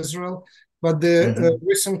outside of Israel. But the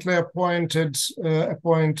recently appointed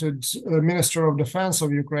Minister of Defense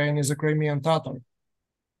of Ukraine is a Crimean Tatar.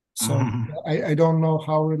 So I don't know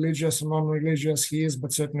how religious and non-religious he is,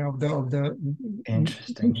 but certainly of the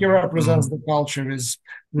interesting. he represents the culture is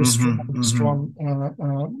the strong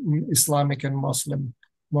Islamic and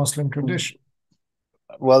Muslim tradition.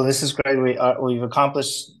 Well, this is great. We've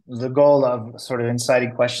accomplished the goal of sort of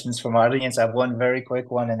inciting questions from our audience. I have one very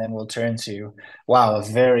quick one, and then we'll turn to, wow, a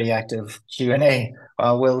very active Q&A.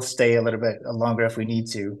 We'll stay a little bit longer if we need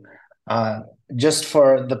to. Just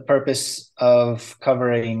for the purpose of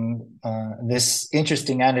covering this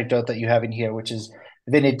interesting anecdote that you have in here, which is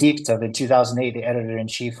Venediktov in 2008, the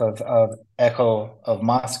editor-in-chief of Echo of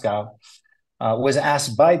Moscow, was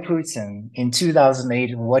asked by Putin in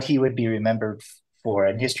 2008 what he would be remembered for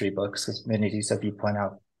in history books, because many of you point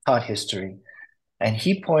out, taught history. And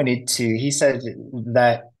he said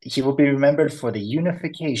that he will be remembered for the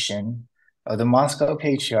unification of the Moscow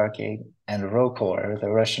Patriarchate and Rokor,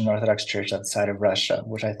 the Russian Orthodox Church outside of Russia,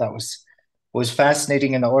 which I thought was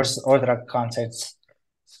fascinating in the Orthodox context,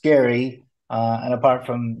 scary, and apart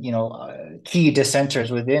from, key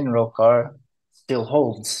dissenters within Rokor, still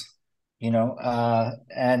holds,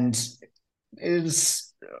 and is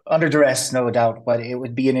under duress, no doubt, but it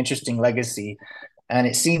would be an interesting legacy. And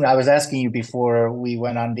it seemed, I was asking you before we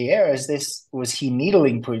went on the air, was he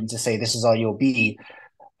needling Putin to say, this is all you'll be,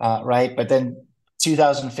 right? But then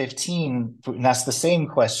 2015, Putin asked the same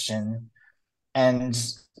question, and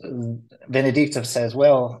Venediktov says,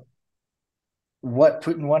 well, what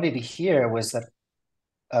Putin wanted to hear was that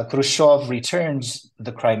Khrushchev returned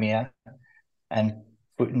the Crimea and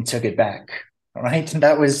Putin took it back. Right, and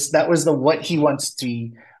that was what he wanted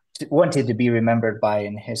to be remembered by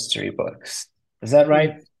in history books. Is that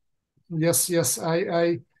right? Yes.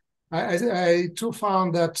 I too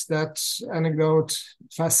found that anecdote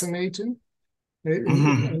fascinating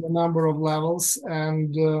in a number of levels,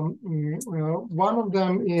 and one of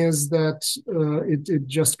them is that it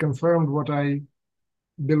just confirmed what I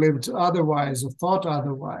believed otherwise or thought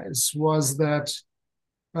otherwise, was that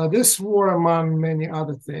this war, among many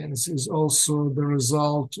other things, is also the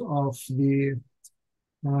result of the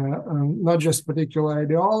not just particular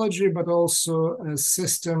ideology, but also a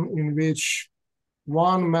system in which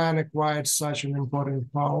one man acquired such an important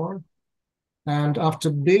power. And after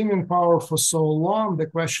being in power for so long, the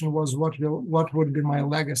question was, what would be my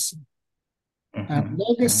legacy? And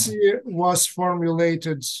legacy was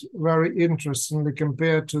formulated very interestingly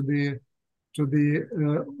compared to the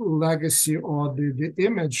legacy or the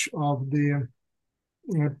image of the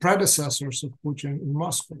predecessors of Putin in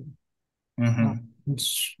Moscow.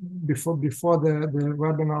 Before the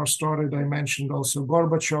webinar started, I mentioned also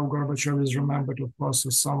Gorbachev. Gorbachev is remembered, of course,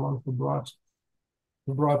 as someone who brought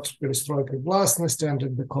perestroika glasnost,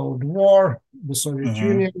 ended the Cold War. The Soviet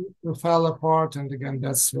Union fell apart, and again,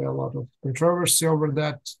 that's where a lot of controversy over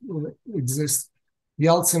that exists.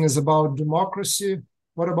 Yeltsin is about democracy.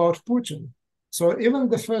 What about Putin? So even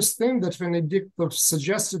the first thing that Venediktov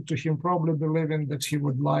suggested to him, probably believing that he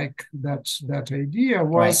would like that idea,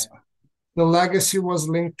 was the legacy was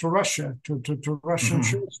linked to Russia, to Russian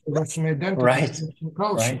church, to Russian identity, to Russian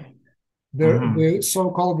culture. The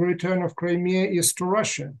so-called return of Crimea is to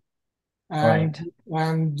Russia.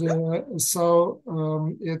 So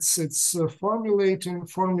it's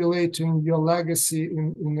formulating your legacy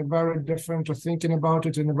in a very different, or thinking about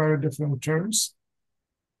it in a very different terms.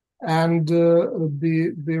 And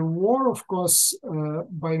the war, of course,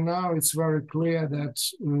 by now it's very clear that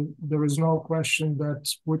there is no question that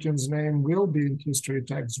Putin's name will be in history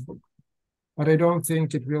textbook. But I don't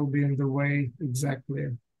think it will be in the way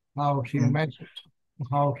exactly how he imagined,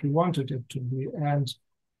 how he wanted it to be. And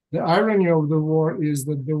the irony of the war is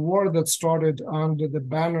that the war that started under the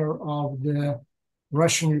banner of the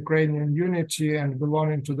Russian-Ukrainian unity and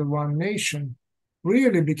belonging to the one nation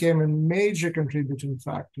really became a major contributing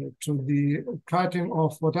factor to the cutting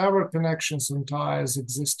off whatever connections and ties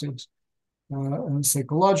existed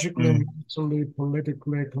psychologically, mentally,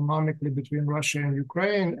 politically, economically between Russia and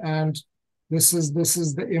Ukraine. And This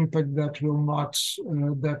is the impact that will not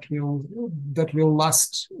that will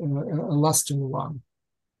last a lasting one.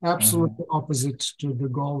 Absolutely opposite to the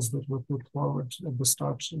goals that were put forward at the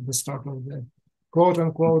start of the quote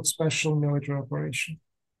unquote special military operation.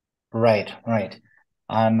 Right.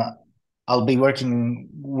 I'll be working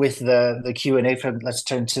with the Q&A. Let's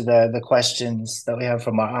turn to the questions that we have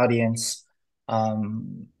from our audience.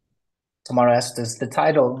 Tamara asked, does the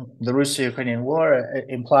title, The Russo-Ukrainian War,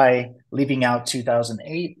 imply leaving out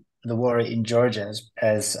 2008, the war in Georgia,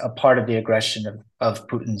 as a part of the aggression of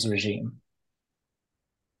Putin's regime?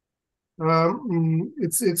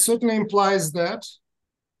 It certainly implies that,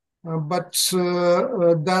 but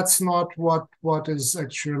that's not what is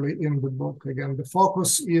actually in the book. Again, the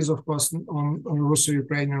focus is, of course, on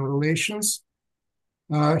Russo-Ukrainian relations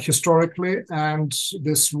historically, and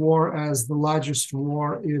this war as the largest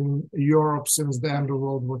war in Europe since the end of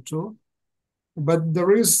World War II. But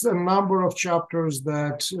there is a number of chapters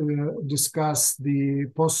that discuss the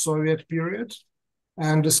post-Soviet period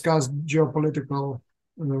and discuss geopolitical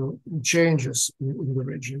changes in the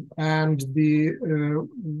region. And the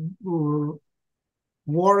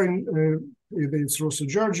war in either it's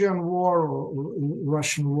Russo-Georgian War or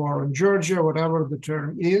Russian War in Georgia, whatever the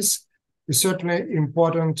term is certainly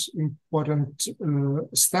important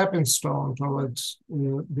stepping stone towards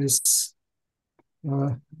this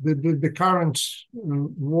the current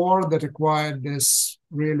war that acquired this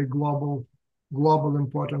really global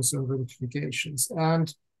importance and ramifications.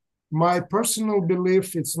 And my personal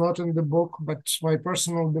belief, it's not in the book, but my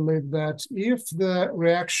personal belief that if the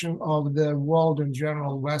reaction of the world in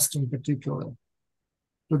general, West in particular,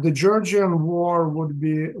 to the Georgian war would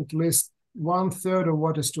be at least 1/3 of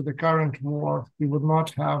what is to the current war, we would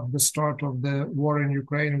not have the start of the war in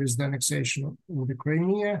Ukraine with the annexation of the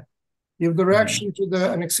Crimea. If the reaction to the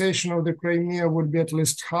annexation of the Crimea would be at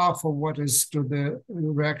least half of what is to the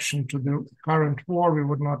reaction to the current war, we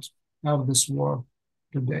would not have this war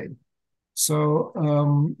today. So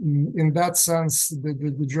in that sense,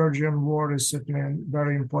 the Georgian war is certainly a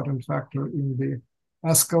very important factor in the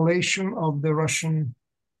escalation of the Russian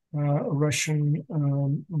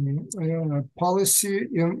policy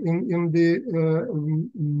in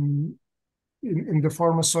the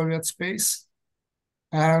former Soviet space.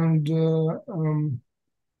 And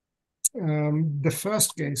the first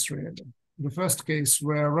case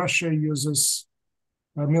where Russia uses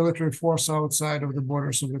a military force outside of the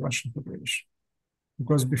borders of the Russian Federation.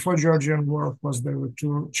 Because before Georgian War, of course, there were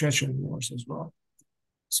 2 Chechen wars as well.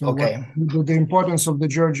 So the importance of the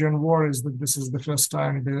Georgian War is that this is the first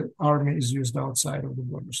time the army is used outside of the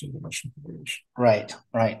borders of the Russian Federation. Right.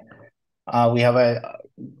 We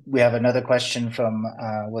have another question from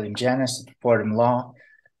William Janis at Fordham Law.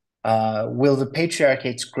 Will the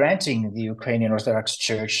patriarchates granting the Ukrainian Orthodox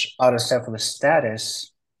Church autocephalous status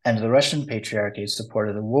and the Russian patriarchate's support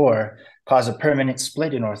of the war cause a permanent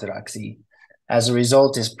split in Orthodoxy? As a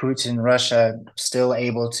result, is Putin Russia still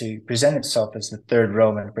able to present itself as the third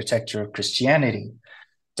Roman protector of Christianity?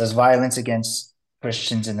 Does violence against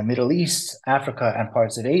Christians in the Middle East, Africa, and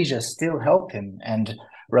parts of Asia still help him and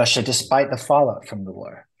Russia despite the fallout from the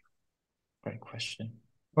war? Great question.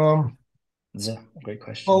 Great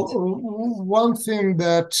question. One thing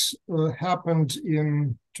that happened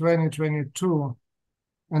in 2022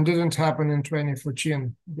 and didn't happen in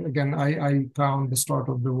 2014. Again, I count the start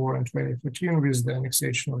of the war in 2014 with the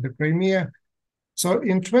annexation of the Crimea. So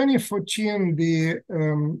in 2014, the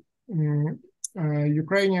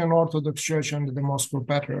Ukrainian Orthodox Church under the Moscow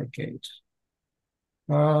Patriarchate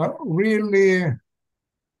really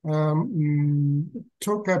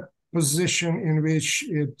took a position in which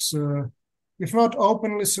it, if not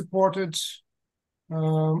openly supported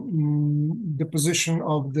the position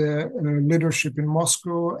of the leadership in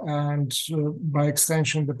Moscow and by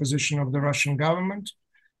extension the position of the Russian government,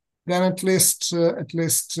 then at least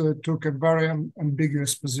took a very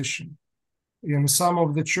ambiguous position. In some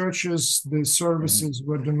of the churches, the services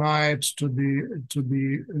were denied to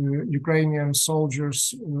the Ukrainian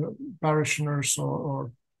soldiers, parishioners,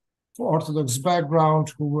 or Orthodox background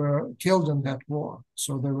who were killed in that war.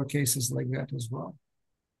 So there were cases like that as well.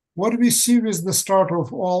 What we see with the start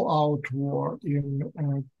of all-out war in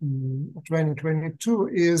 2022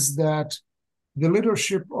 is that the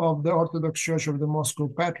leadership of the Orthodox Church of the Moscow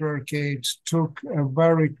Patriarchate took a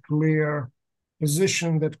very clear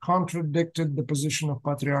position that contradicted the position of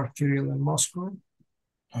Patriarch Kirill in Moscow.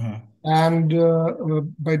 And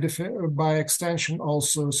by extension,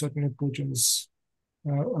 also certainly Putin's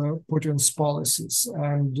policies.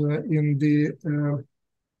 And in the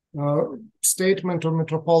statement of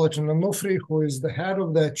Metropolitan Onufriy, who is the head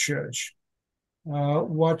of that church,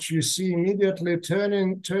 what you see immediately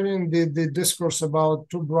turning the discourse about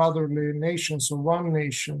two brotherly nations or one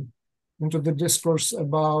nation into the discourse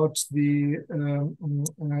about the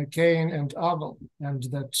Cain and Abel, and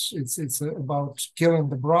that it's about killing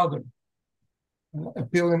the brother,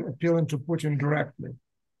 appealing to Putin directly.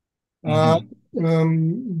 In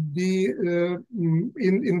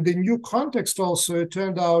the new context also, it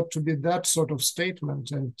turned out to be that sort of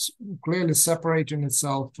statement and clearly separating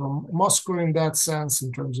itself from Moscow in that sense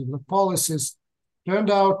in terms of the policies,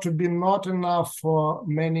 turned out to be not enough for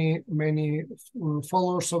many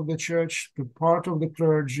followers of the church, to part of the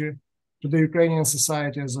clergy, to the Ukrainian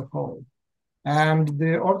society as a whole. And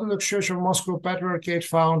the Orthodox Church of Moscow Patriarchate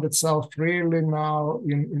found itself really now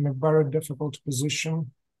in a very difficult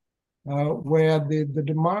position, where the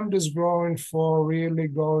demand is growing for really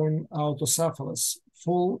going autocephalous,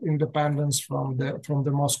 full independence from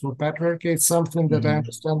the Moscow Patriarchate, something that I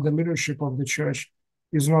understand the leadership of the church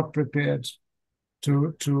is not prepared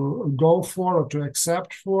to go for or to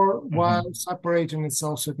accept for, while separating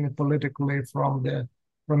itself certainly politically from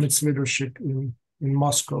its leadership in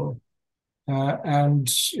Moscow. And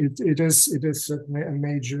it is certainly a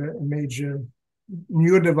major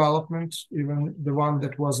new development, even the one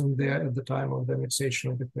that wasn't there at the time of the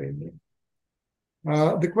annexation of the Crimean.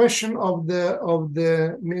 The question of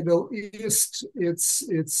the Middle East,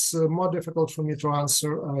 it's more difficult for me to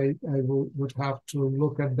answer. I would have to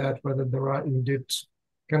look at that, whether there are indeed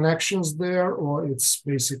connections there, or it's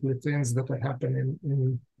basically things that are happening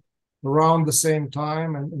in around the same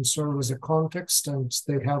time and serve as a context, and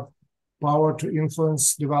they have power to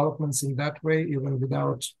influence developments in that way, even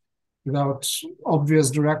without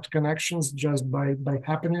obvious direct connections, just by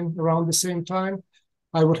happening around the same time.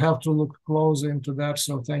 I would have to look closer into that.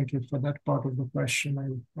 So thank you for that part of the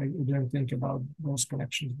question. I didn't think about those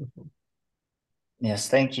connections before. Yes,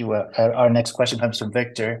 thank you. Our next question comes from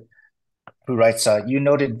Victor, who writes, you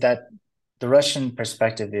noted that the Russian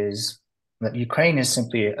perspective is that Ukraine is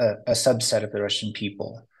simply a subset of the Russian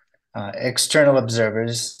people. External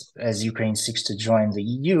observers, as Ukraine seeks to join the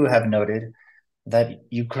EU, have noted that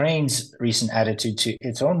Ukraine's recent attitude to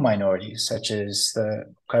its own minorities, such as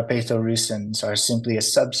the Carpatho-Russians, are simply a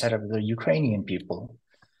subset of the Ukrainian people.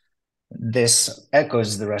 This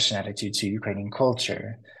echoes the Russian attitude to Ukrainian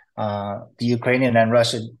culture. The Ukrainian and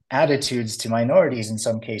Russian attitudes to minorities in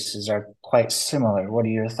some cases are quite similar. What are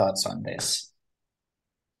your thoughts on this?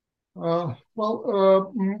 What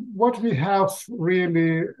we have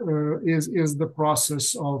really is the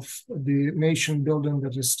process of the nation building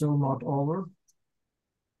that is still not over.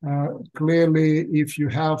 Clearly, if you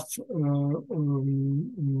have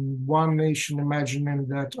one nation imagining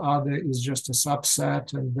that other is just a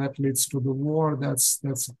subset and that leads to the war, that's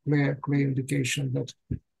a clear indication that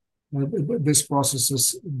these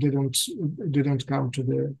processes didn't come to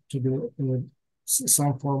the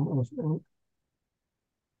some form of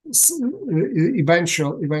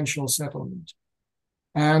eventual settlement.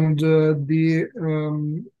 And the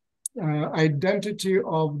identity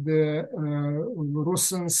of the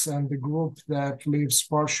Russians and the group that lives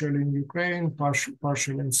partially in Ukraine,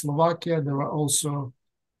 partially in Slovakia. There are also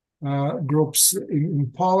groups in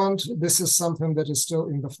Poland. This is something that is still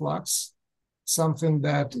in the flux, something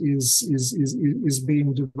that is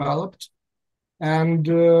being developed. And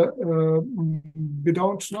we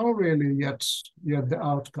don't know really yet the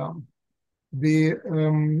outcome. The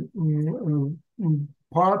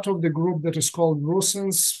part of the group that is called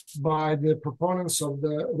Russians by the proponents of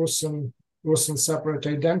the Russian separate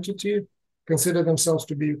identity consider themselves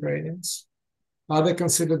to be Ukrainians. Others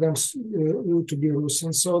consider them to be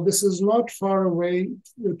Russians. So this is not far away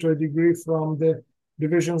to a degree from the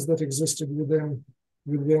divisions that existed within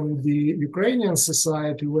the Ukrainian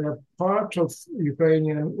society, where part of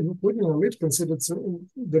Ukrainian, including elite, considered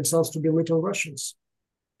themselves to be little Russians.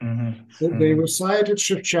 They recited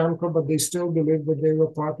Shevchenko, but they still believed that they were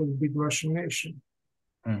part of the big Russian nation.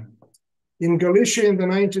 In Galicia in the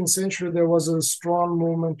 19th century, there was a strong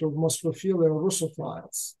movement of Moslophilia,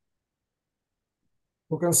 Russophiles,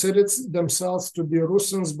 who considered themselves to be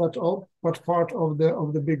Russians, but part of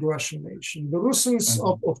the big Russian nation. The Russians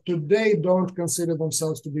of today don't consider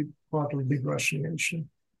themselves to be part of the big Russian nation,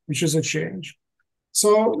 which is a change.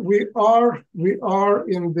 So we are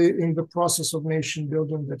in the process of nation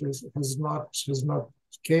building that has not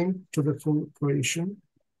came to the full fruition.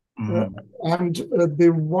 And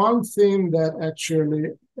the one thing that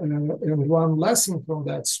actually and one lesson from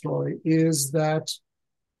that story is that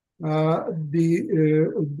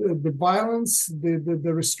the violence,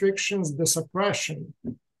 the restrictions, the suppression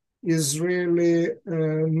is really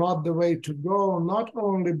not the way to go, not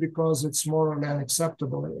only because it's morally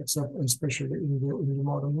unacceptable, especially in the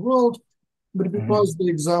modern world, but because the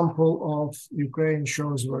example of Ukraine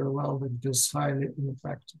shows very well that it is highly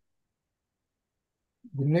ineffective.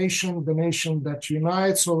 The nation that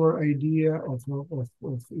unites over idea of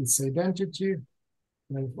its identity,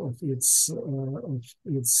 and of its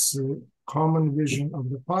common vision of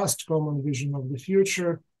the past, common vision of the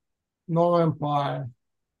future, no empire,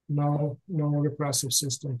 no repressive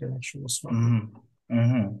system can actually stop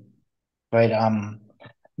it. Right.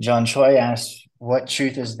 John Choi asked, what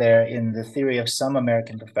truth is there in the theory of some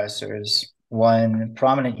American professors, one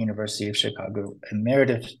prominent University of Chicago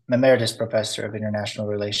emeritus professor of international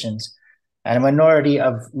relations, and a minority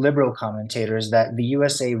of liberal commentators, that the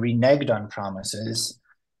USA reneged on promises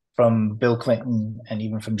from Bill Clinton and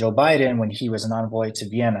even from Joe Biden when he was an envoy to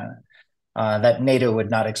Vienna, that NATO would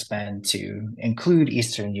not expand to include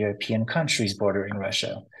Eastern European countries bordering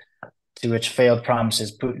Russia, to which failed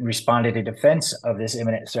promises Putin responded in defense of this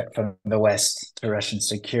imminent threat from the West to Russian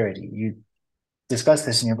security. You discuss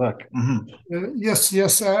this in your book.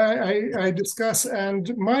 Yes, I discuss,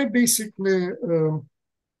 and my basically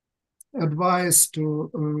advice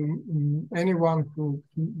to anyone who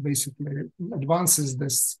basically advances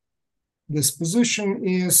this position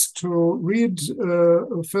is to read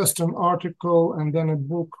first an article and then a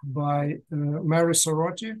book by Mary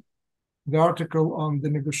Sorotti. The article on the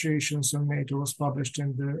negotiations on NATO was published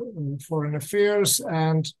in the Foreign Affairs,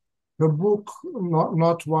 and the book,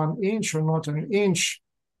 not 1 inch or not an inch,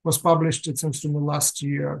 was published, it seems to me, last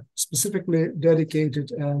year, specifically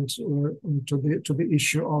dedicated and to the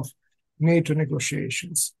issue of NATO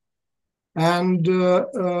negotiations. And the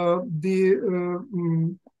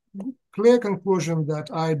clear conclusion that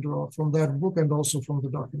I draw from that book and also from the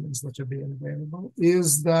documents that are being available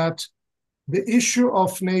is that the issue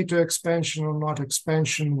of NATO expansion or not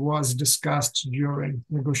expansion was discussed during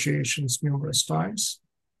negotiations numerous times.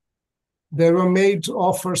 There were made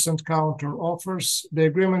offers and counter offers. The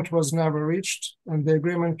agreement was never reached, and the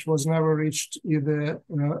agreement was never reached either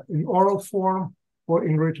in oral form or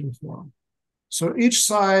in written form. So each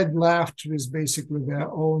side left with basically their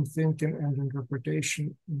own thinking and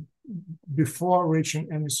interpretation before reaching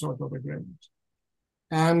any sort of agreement.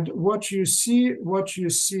 And what you see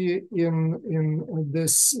in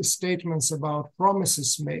this statements about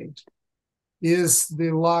promises made is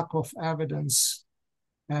the lack of evidence.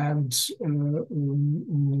 And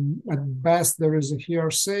at best, there is a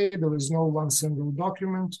hearsay. There is no one single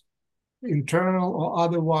document, internal or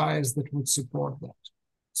otherwise, that would support that.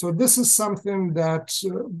 So this is something that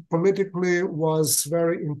politically was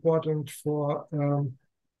very important for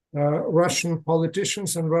Russian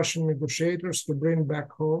politicians and Russian negotiators to bring back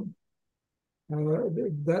home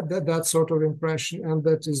that sort of impression, and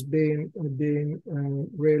that is being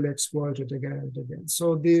really exploited again and again.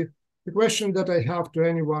 So the question that I have to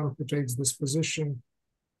anyone who takes this position,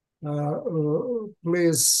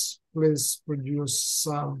 please produce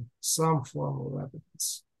some formal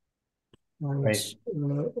evidence. And, right.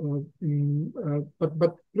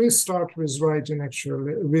 But please start with writing,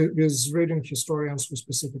 actually, with reading historians who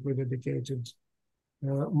specifically dedicated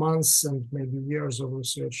months and maybe years of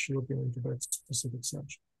research looking into that specific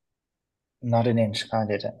subject. Not an inch, found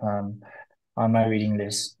it on my reading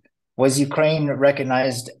list. Was Ukraine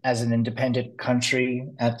recognized as an independent country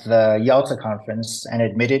at the Yalta Conference and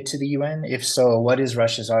admitted to the UN? If so, what is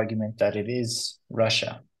Russia's argument that it is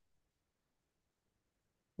Russia?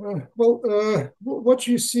 What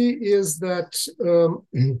you see is that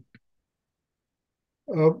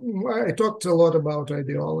I talked a lot about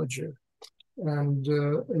ideology. And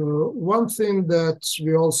one thing that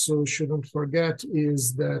we also shouldn't forget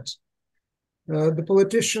is that the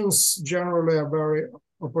politicians generally are very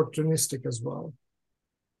opportunistic as well.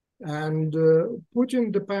 And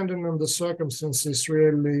Putin, depending on the circumstances,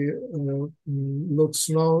 really looks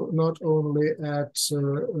not only at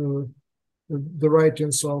the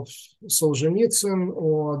writings of Solzhenitsyn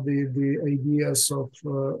or the ideas of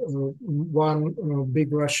one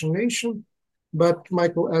big Russian nation, but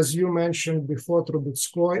Michael, as you mentioned before,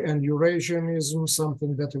 Trubetskoy and Eurasianism,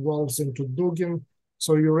 something that evolves into Dugin.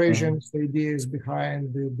 So Eurasianist idea is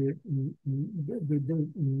behind the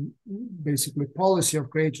basically policy of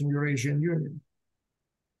creating Eurasian Union.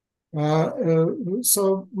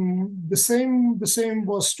 So the same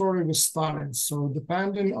was story with Stalin. So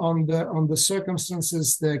depending on the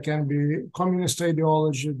circumstances, there can be communist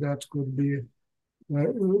ideology that could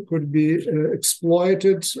be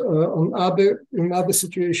exploited in other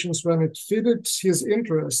situations when it fitted his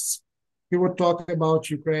interests. He would talk about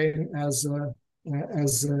Ukraine as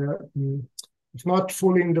if not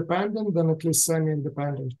fully independent, then at least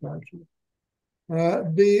semi-independent country.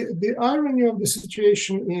 The irony of the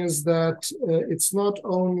situation is that it's not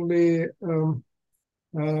only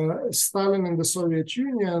Stalin and the Soviet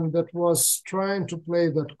Union that was trying to play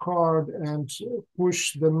that card and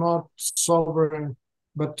push the not sovereign,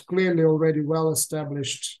 but clearly already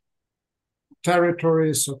well-established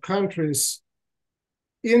territories or countries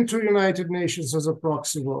into United Nations as a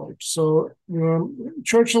proxy vote. So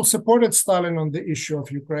Churchill supported Stalin on the issue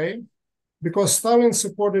of Ukraine because Stalin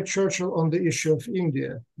supported Churchill on the issue of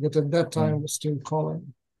India, that at that time was still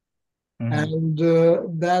colony. And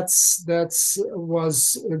that's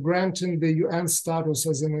was granting the UN status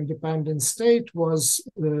as an independent state was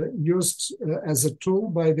used as a tool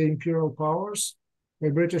by the imperial powers,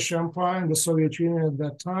 the British Empire and the Soviet Union at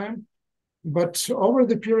that time. But over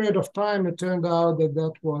the period of time, it turned out that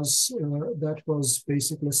that was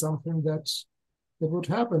basically something that would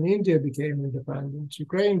happen. India became independent.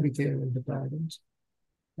 Ukraine became independent.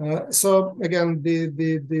 So again,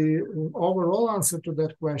 the overall answer to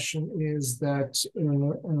that question is that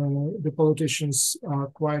the politicians are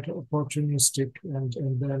quite opportunistic and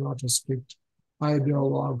they're not as strict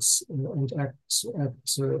ideologues and act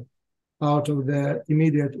out of their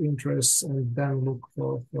immediate interests and then look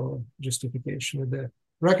for justification. They're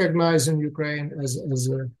recognizing Ukraine as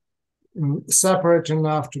a separate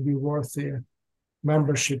enough to be worthy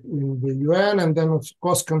membership in the UN, and then of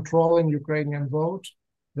course controlling Ukrainian vote.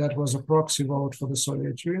 That was a proxy vote for the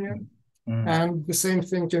Soviet Union. And the same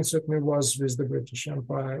thinking certainly was with the British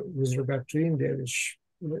Empire with regard to India, which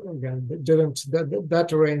again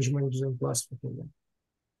that arrangement didn't last for too long.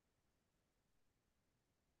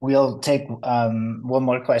 We'll take one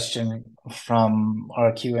more question from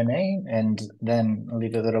our Q&A and then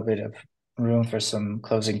leave a little bit of room for some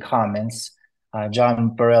closing comments.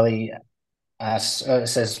 John Borelli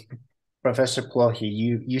says, Professor Plokhy,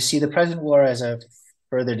 you see the present war as a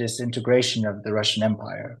further disintegration of the Russian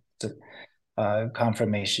Empire. It's a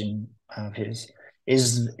confirmation of his.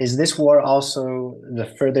 Is this war also the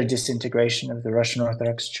further disintegration of the Russian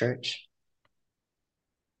Orthodox Church?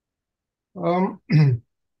 The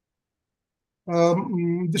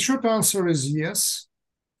short answer is yes.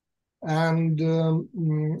 And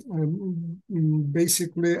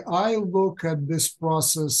basically, I look at this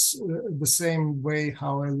process the same way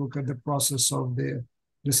how I look at the process of the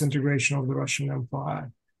disintegration of the Russian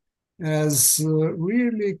Empire, as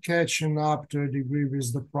really catching up to a degree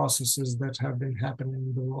with the processes that have been happening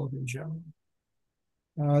in the world in general.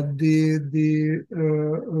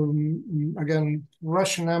 Again,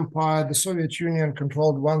 Russian Empire, the Soviet Union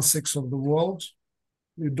controlled 1/6 of the world.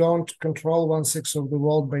 You don't control 1/6 of the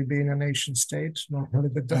world by being a nation state. Normally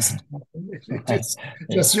that doesn't happen. It's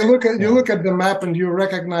just you look at the map and you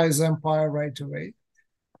recognize empire right away.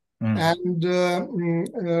 And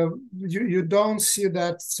you don't see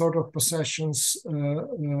that sort of possessions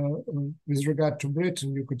with regard to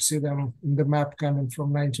Britain. You could see them in the map coming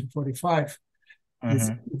from 1945.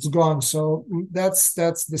 It's gone. So that's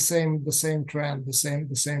the same trend, the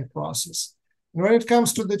same process. And when it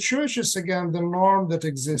comes to the churches, again, the norm that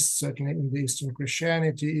exists certainly in the Eastern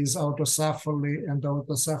Christianity is autocephaly and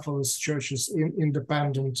autocephalous churches in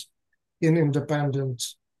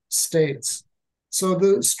independent states. So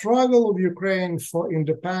the struggle of Ukraine for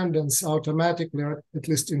independence automatically, or at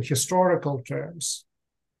least in historical terms,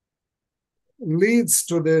 leads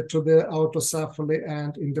to the autocephaly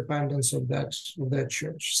and independence of that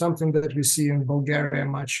church. Something that we see in Bulgaria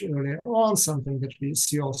much earlier on, something that we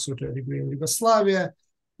see also to a degree in Yugoslavia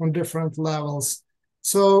on different levels.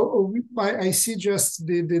 So I see just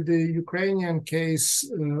the Ukrainian case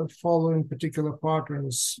following particular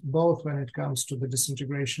patterns, both when it comes to the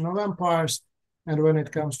disintegration of empires and when it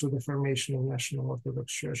comes to the formation of national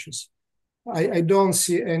Orthodox churches. I don't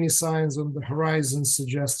see any signs on the horizon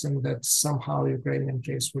suggesting that somehow the Ukrainian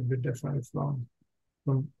case would be different from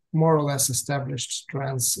more or less established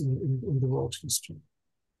trends in the world history.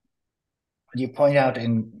 You point out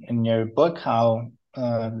in your book how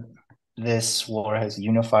this war has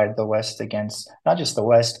unified the West against not just the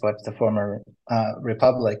West, but the former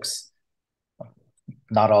republics,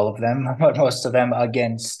 not all of them, but most of them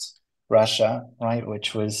against Russia, right,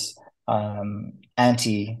 which was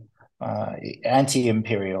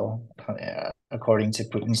anti-imperial, according to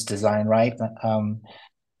Putin's design, right?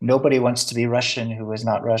 Nobody wants to be Russian who is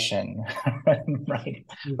not Russian, right?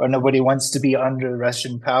 Or nobody wants to be under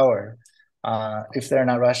Russian power. If they're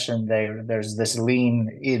not Russian, there's this lean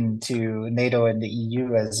into NATO and the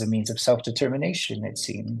EU as a means of self-determination, it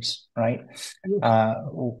seems, right?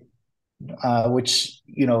 Which,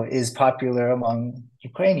 is popular among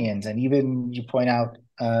Ukrainians. And even you point out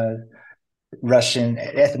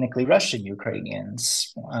ethnically Russian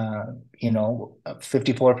Ukrainians.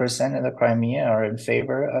 54% of the Crimea are in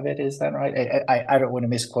favor of it. Is that right? I don't want to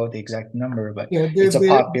misquote the exact number, but Yeah, it's a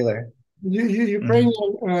popular.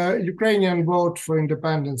 Ukrainian vote for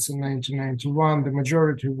independence in 1991, the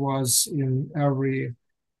majority was in every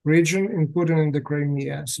region, including in the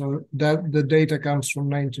Crimea. So that the data comes from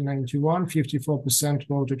 1991, 54%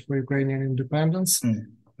 voted for Ukrainian independence.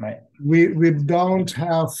 Right. We don't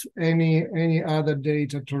have any other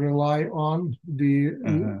data to rely on. The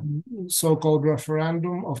so-called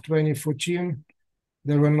referendum of 2014,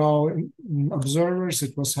 there were no observers.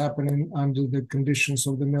 It was happening under the conditions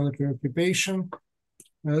of the military occupation.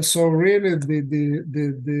 So really,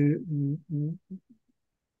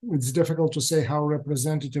 it's difficult to say how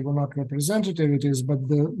representative or not representative it is, but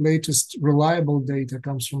the latest reliable data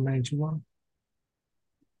comes from 91.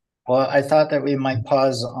 Well, I thought that we might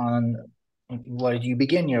pause on what you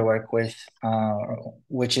begin your work with,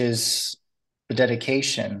 which is the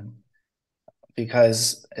dedication,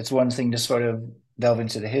 because it's one thing to sort of delve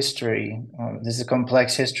into the history. This is a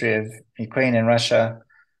complex history of Ukraine and Russia.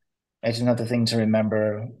 It's another thing to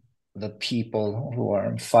remember the people who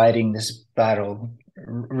are fighting this battle,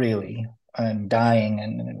 really, and dying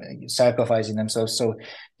and sacrificing themselves. So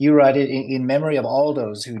you write it in memory of all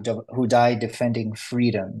those who died defending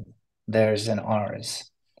freedom, theirs and ours.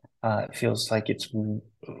 It feels like it's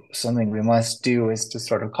something we must do, is to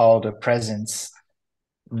sort of call to presence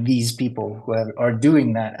these people who are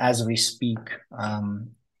doing that as we speak.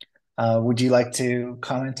 Would you like to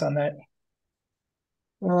comment on that?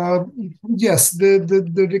 Yes, the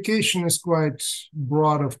dedication is quite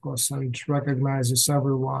broad, of course, and recognizes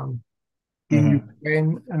everyone in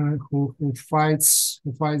Ukraine who fights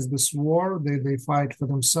this war. They fight for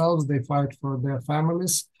themselves, they fight for their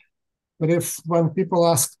families. But when people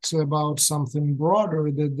asked about something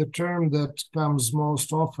broader, the term that comes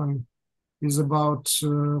most often is about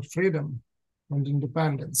freedom and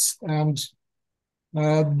independence. And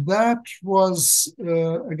that was,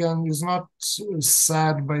 again, is not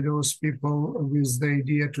said by those people with the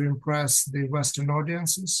idea to impress the Western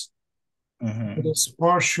audiences. It is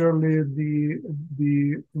partially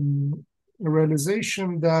the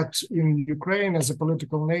realization that in Ukraine as a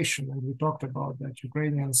political nation, and we talked about that,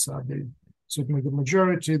 Ukrainians are certainly the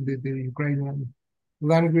majority, the Ukrainian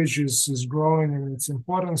language is growing in its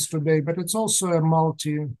importance today, but it's also a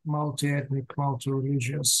multi-ethnic,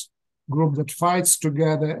 multi-religious group that fights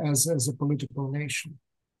together as a political nation.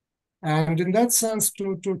 And in that sense,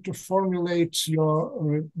 to formulate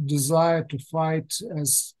your desire to fight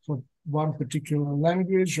as for one particular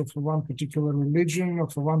language or for one particular religion or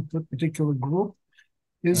for one particular group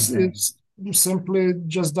is simply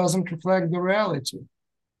just doesn't reflect the reality.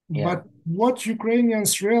 Yeah. But what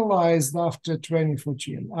Ukrainians realized after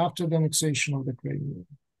 2014, after the annexation of the Crimea,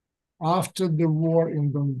 after the war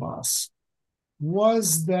in Donbass,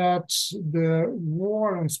 was that the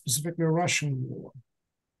war, and specifically Russian war,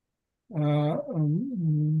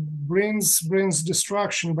 brings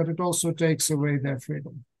destruction, but it also takes away their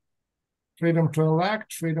freedom. Freedom to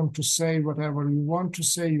elect, freedom to say whatever you want to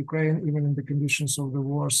say. Ukraine, even in the conditions of the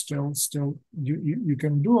war, still you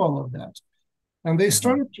can do all of that. And they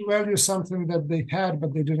started to value something that they had,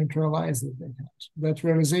 but they didn't realize that they had. That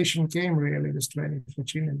realization came really with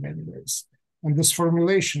 2014 in many ways. And this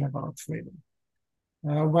formulation about freedom.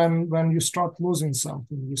 When you start losing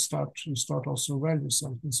something, you start also value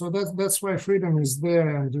something. So that's why freedom is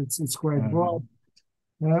there, and it's quite broad.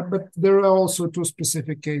 But there are also two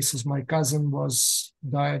specific cases. My cousin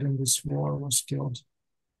died in this war, was killed,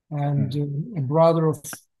 and a brother of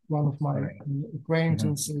one of my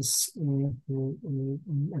acquaintances, who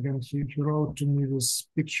again he wrote to me this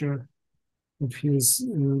picture of his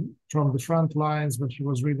from the front lines, but he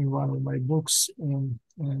was reading one of my books, and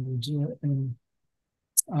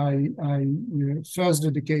I first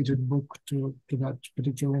dedicated book to that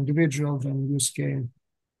particular individual. Then news came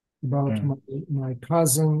about my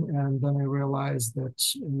cousin, and then I realized that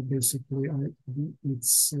basically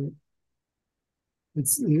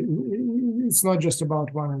it's not just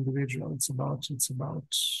about one individual. It's about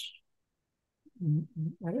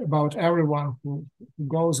everyone who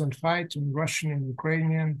goes and fights in Russian and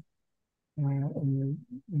Ukrainian,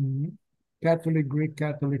 Catholic, Greek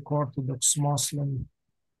Catholic, Orthodox, Muslim.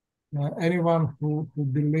 Anyone who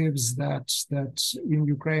believes that in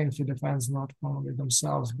Ukraine he defends not only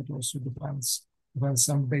themselves but also defends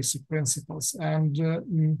some basic principles. And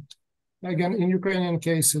again, in Ukrainian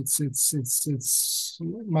case, it's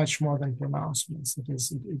much more than pronouncements. It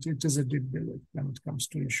is a deep belief when it comes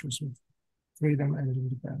to issues of freedom and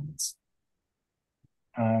independence.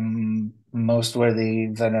 most worthy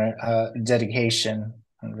dedication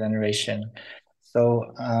and veneration. So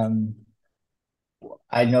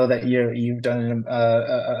I know that you've done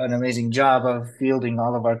an amazing job of fielding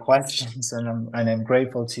all of our questions, and I'm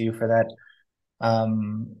grateful to you for that.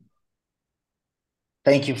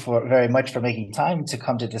 Thank you very much for making time to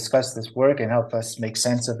come to discuss this work and help us make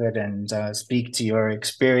sense of it and speak to your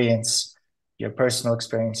experience, your personal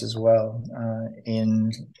experience as well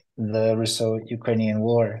in the Russo-Ukrainian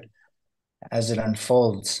War as it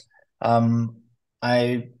unfolds.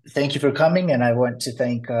 I thank you for coming, and I want to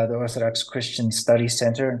thank the Orthodox Christian Studies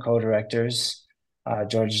Center and co-directors,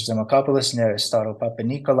 George Demokopoulos and Aristotle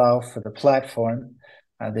Papanikolaou for the platform,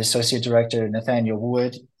 the Associate Director, Nathaniel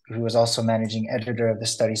Wood, who is also managing editor of the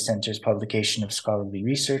Study Center's publication of scholarly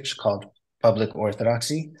research called Public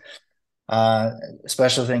Orthodoxy.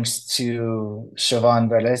 Special thanks to Siobhan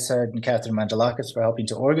Berlesa and Catherine Mandalakis for helping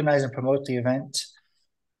to organize and promote the event.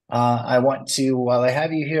 I want to, while I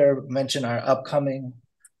have you here, mention our upcoming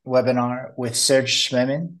webinar with Serge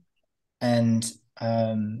Schmemann. And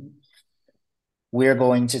we're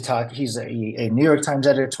going to talk, he's a New York Times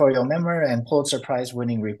editorial member and Pulitzer Prize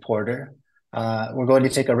winning reporter. We're going to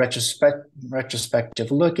take a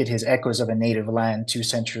retrospective look at his Echoes of a Native Land, 2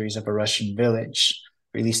 Centuries of a Russian Village,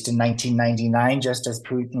 released in 1999, just as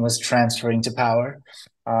Putin was transferring to power.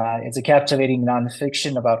 It's a captivating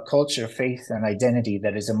nonfiction about culture, faith, and identity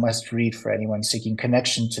that is a must-read for anyone seeking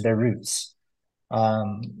connection to their roots.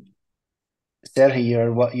 Serhii,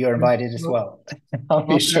 you're invited as well. I'll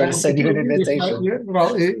be sure to send you an invitation.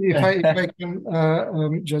 If I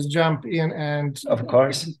can just jump in and of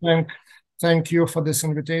course thank you for this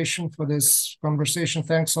invitation, for this conversation.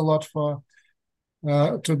 Thanks a lot for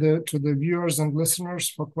to the viewers and listeners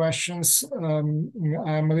for questions. I'm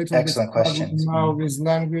a little Excellent bit questions now with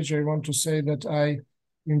language. I want to say that I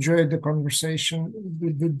enjoyed the conversation.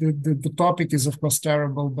 The topic is of course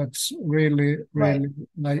terrible, but really, right.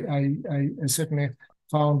 I certainly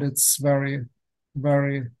found it's very,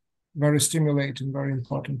 very, very stimulating, very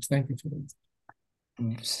important. Thank you for that.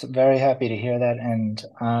 I'm very happy to hear that, and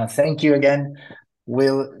thank you again.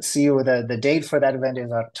 We'll see you. The date for that event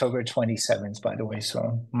is October 27th, by the way,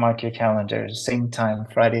 so mark your calendars. Same time,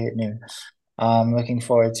 Friday at noon. I'm looking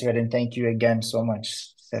forward to it, and thank you again so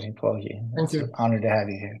much, Serhii Plokhy. Thank you. It's an honor to have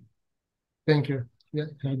you here. Thank you. Yeah,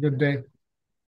 have a good day.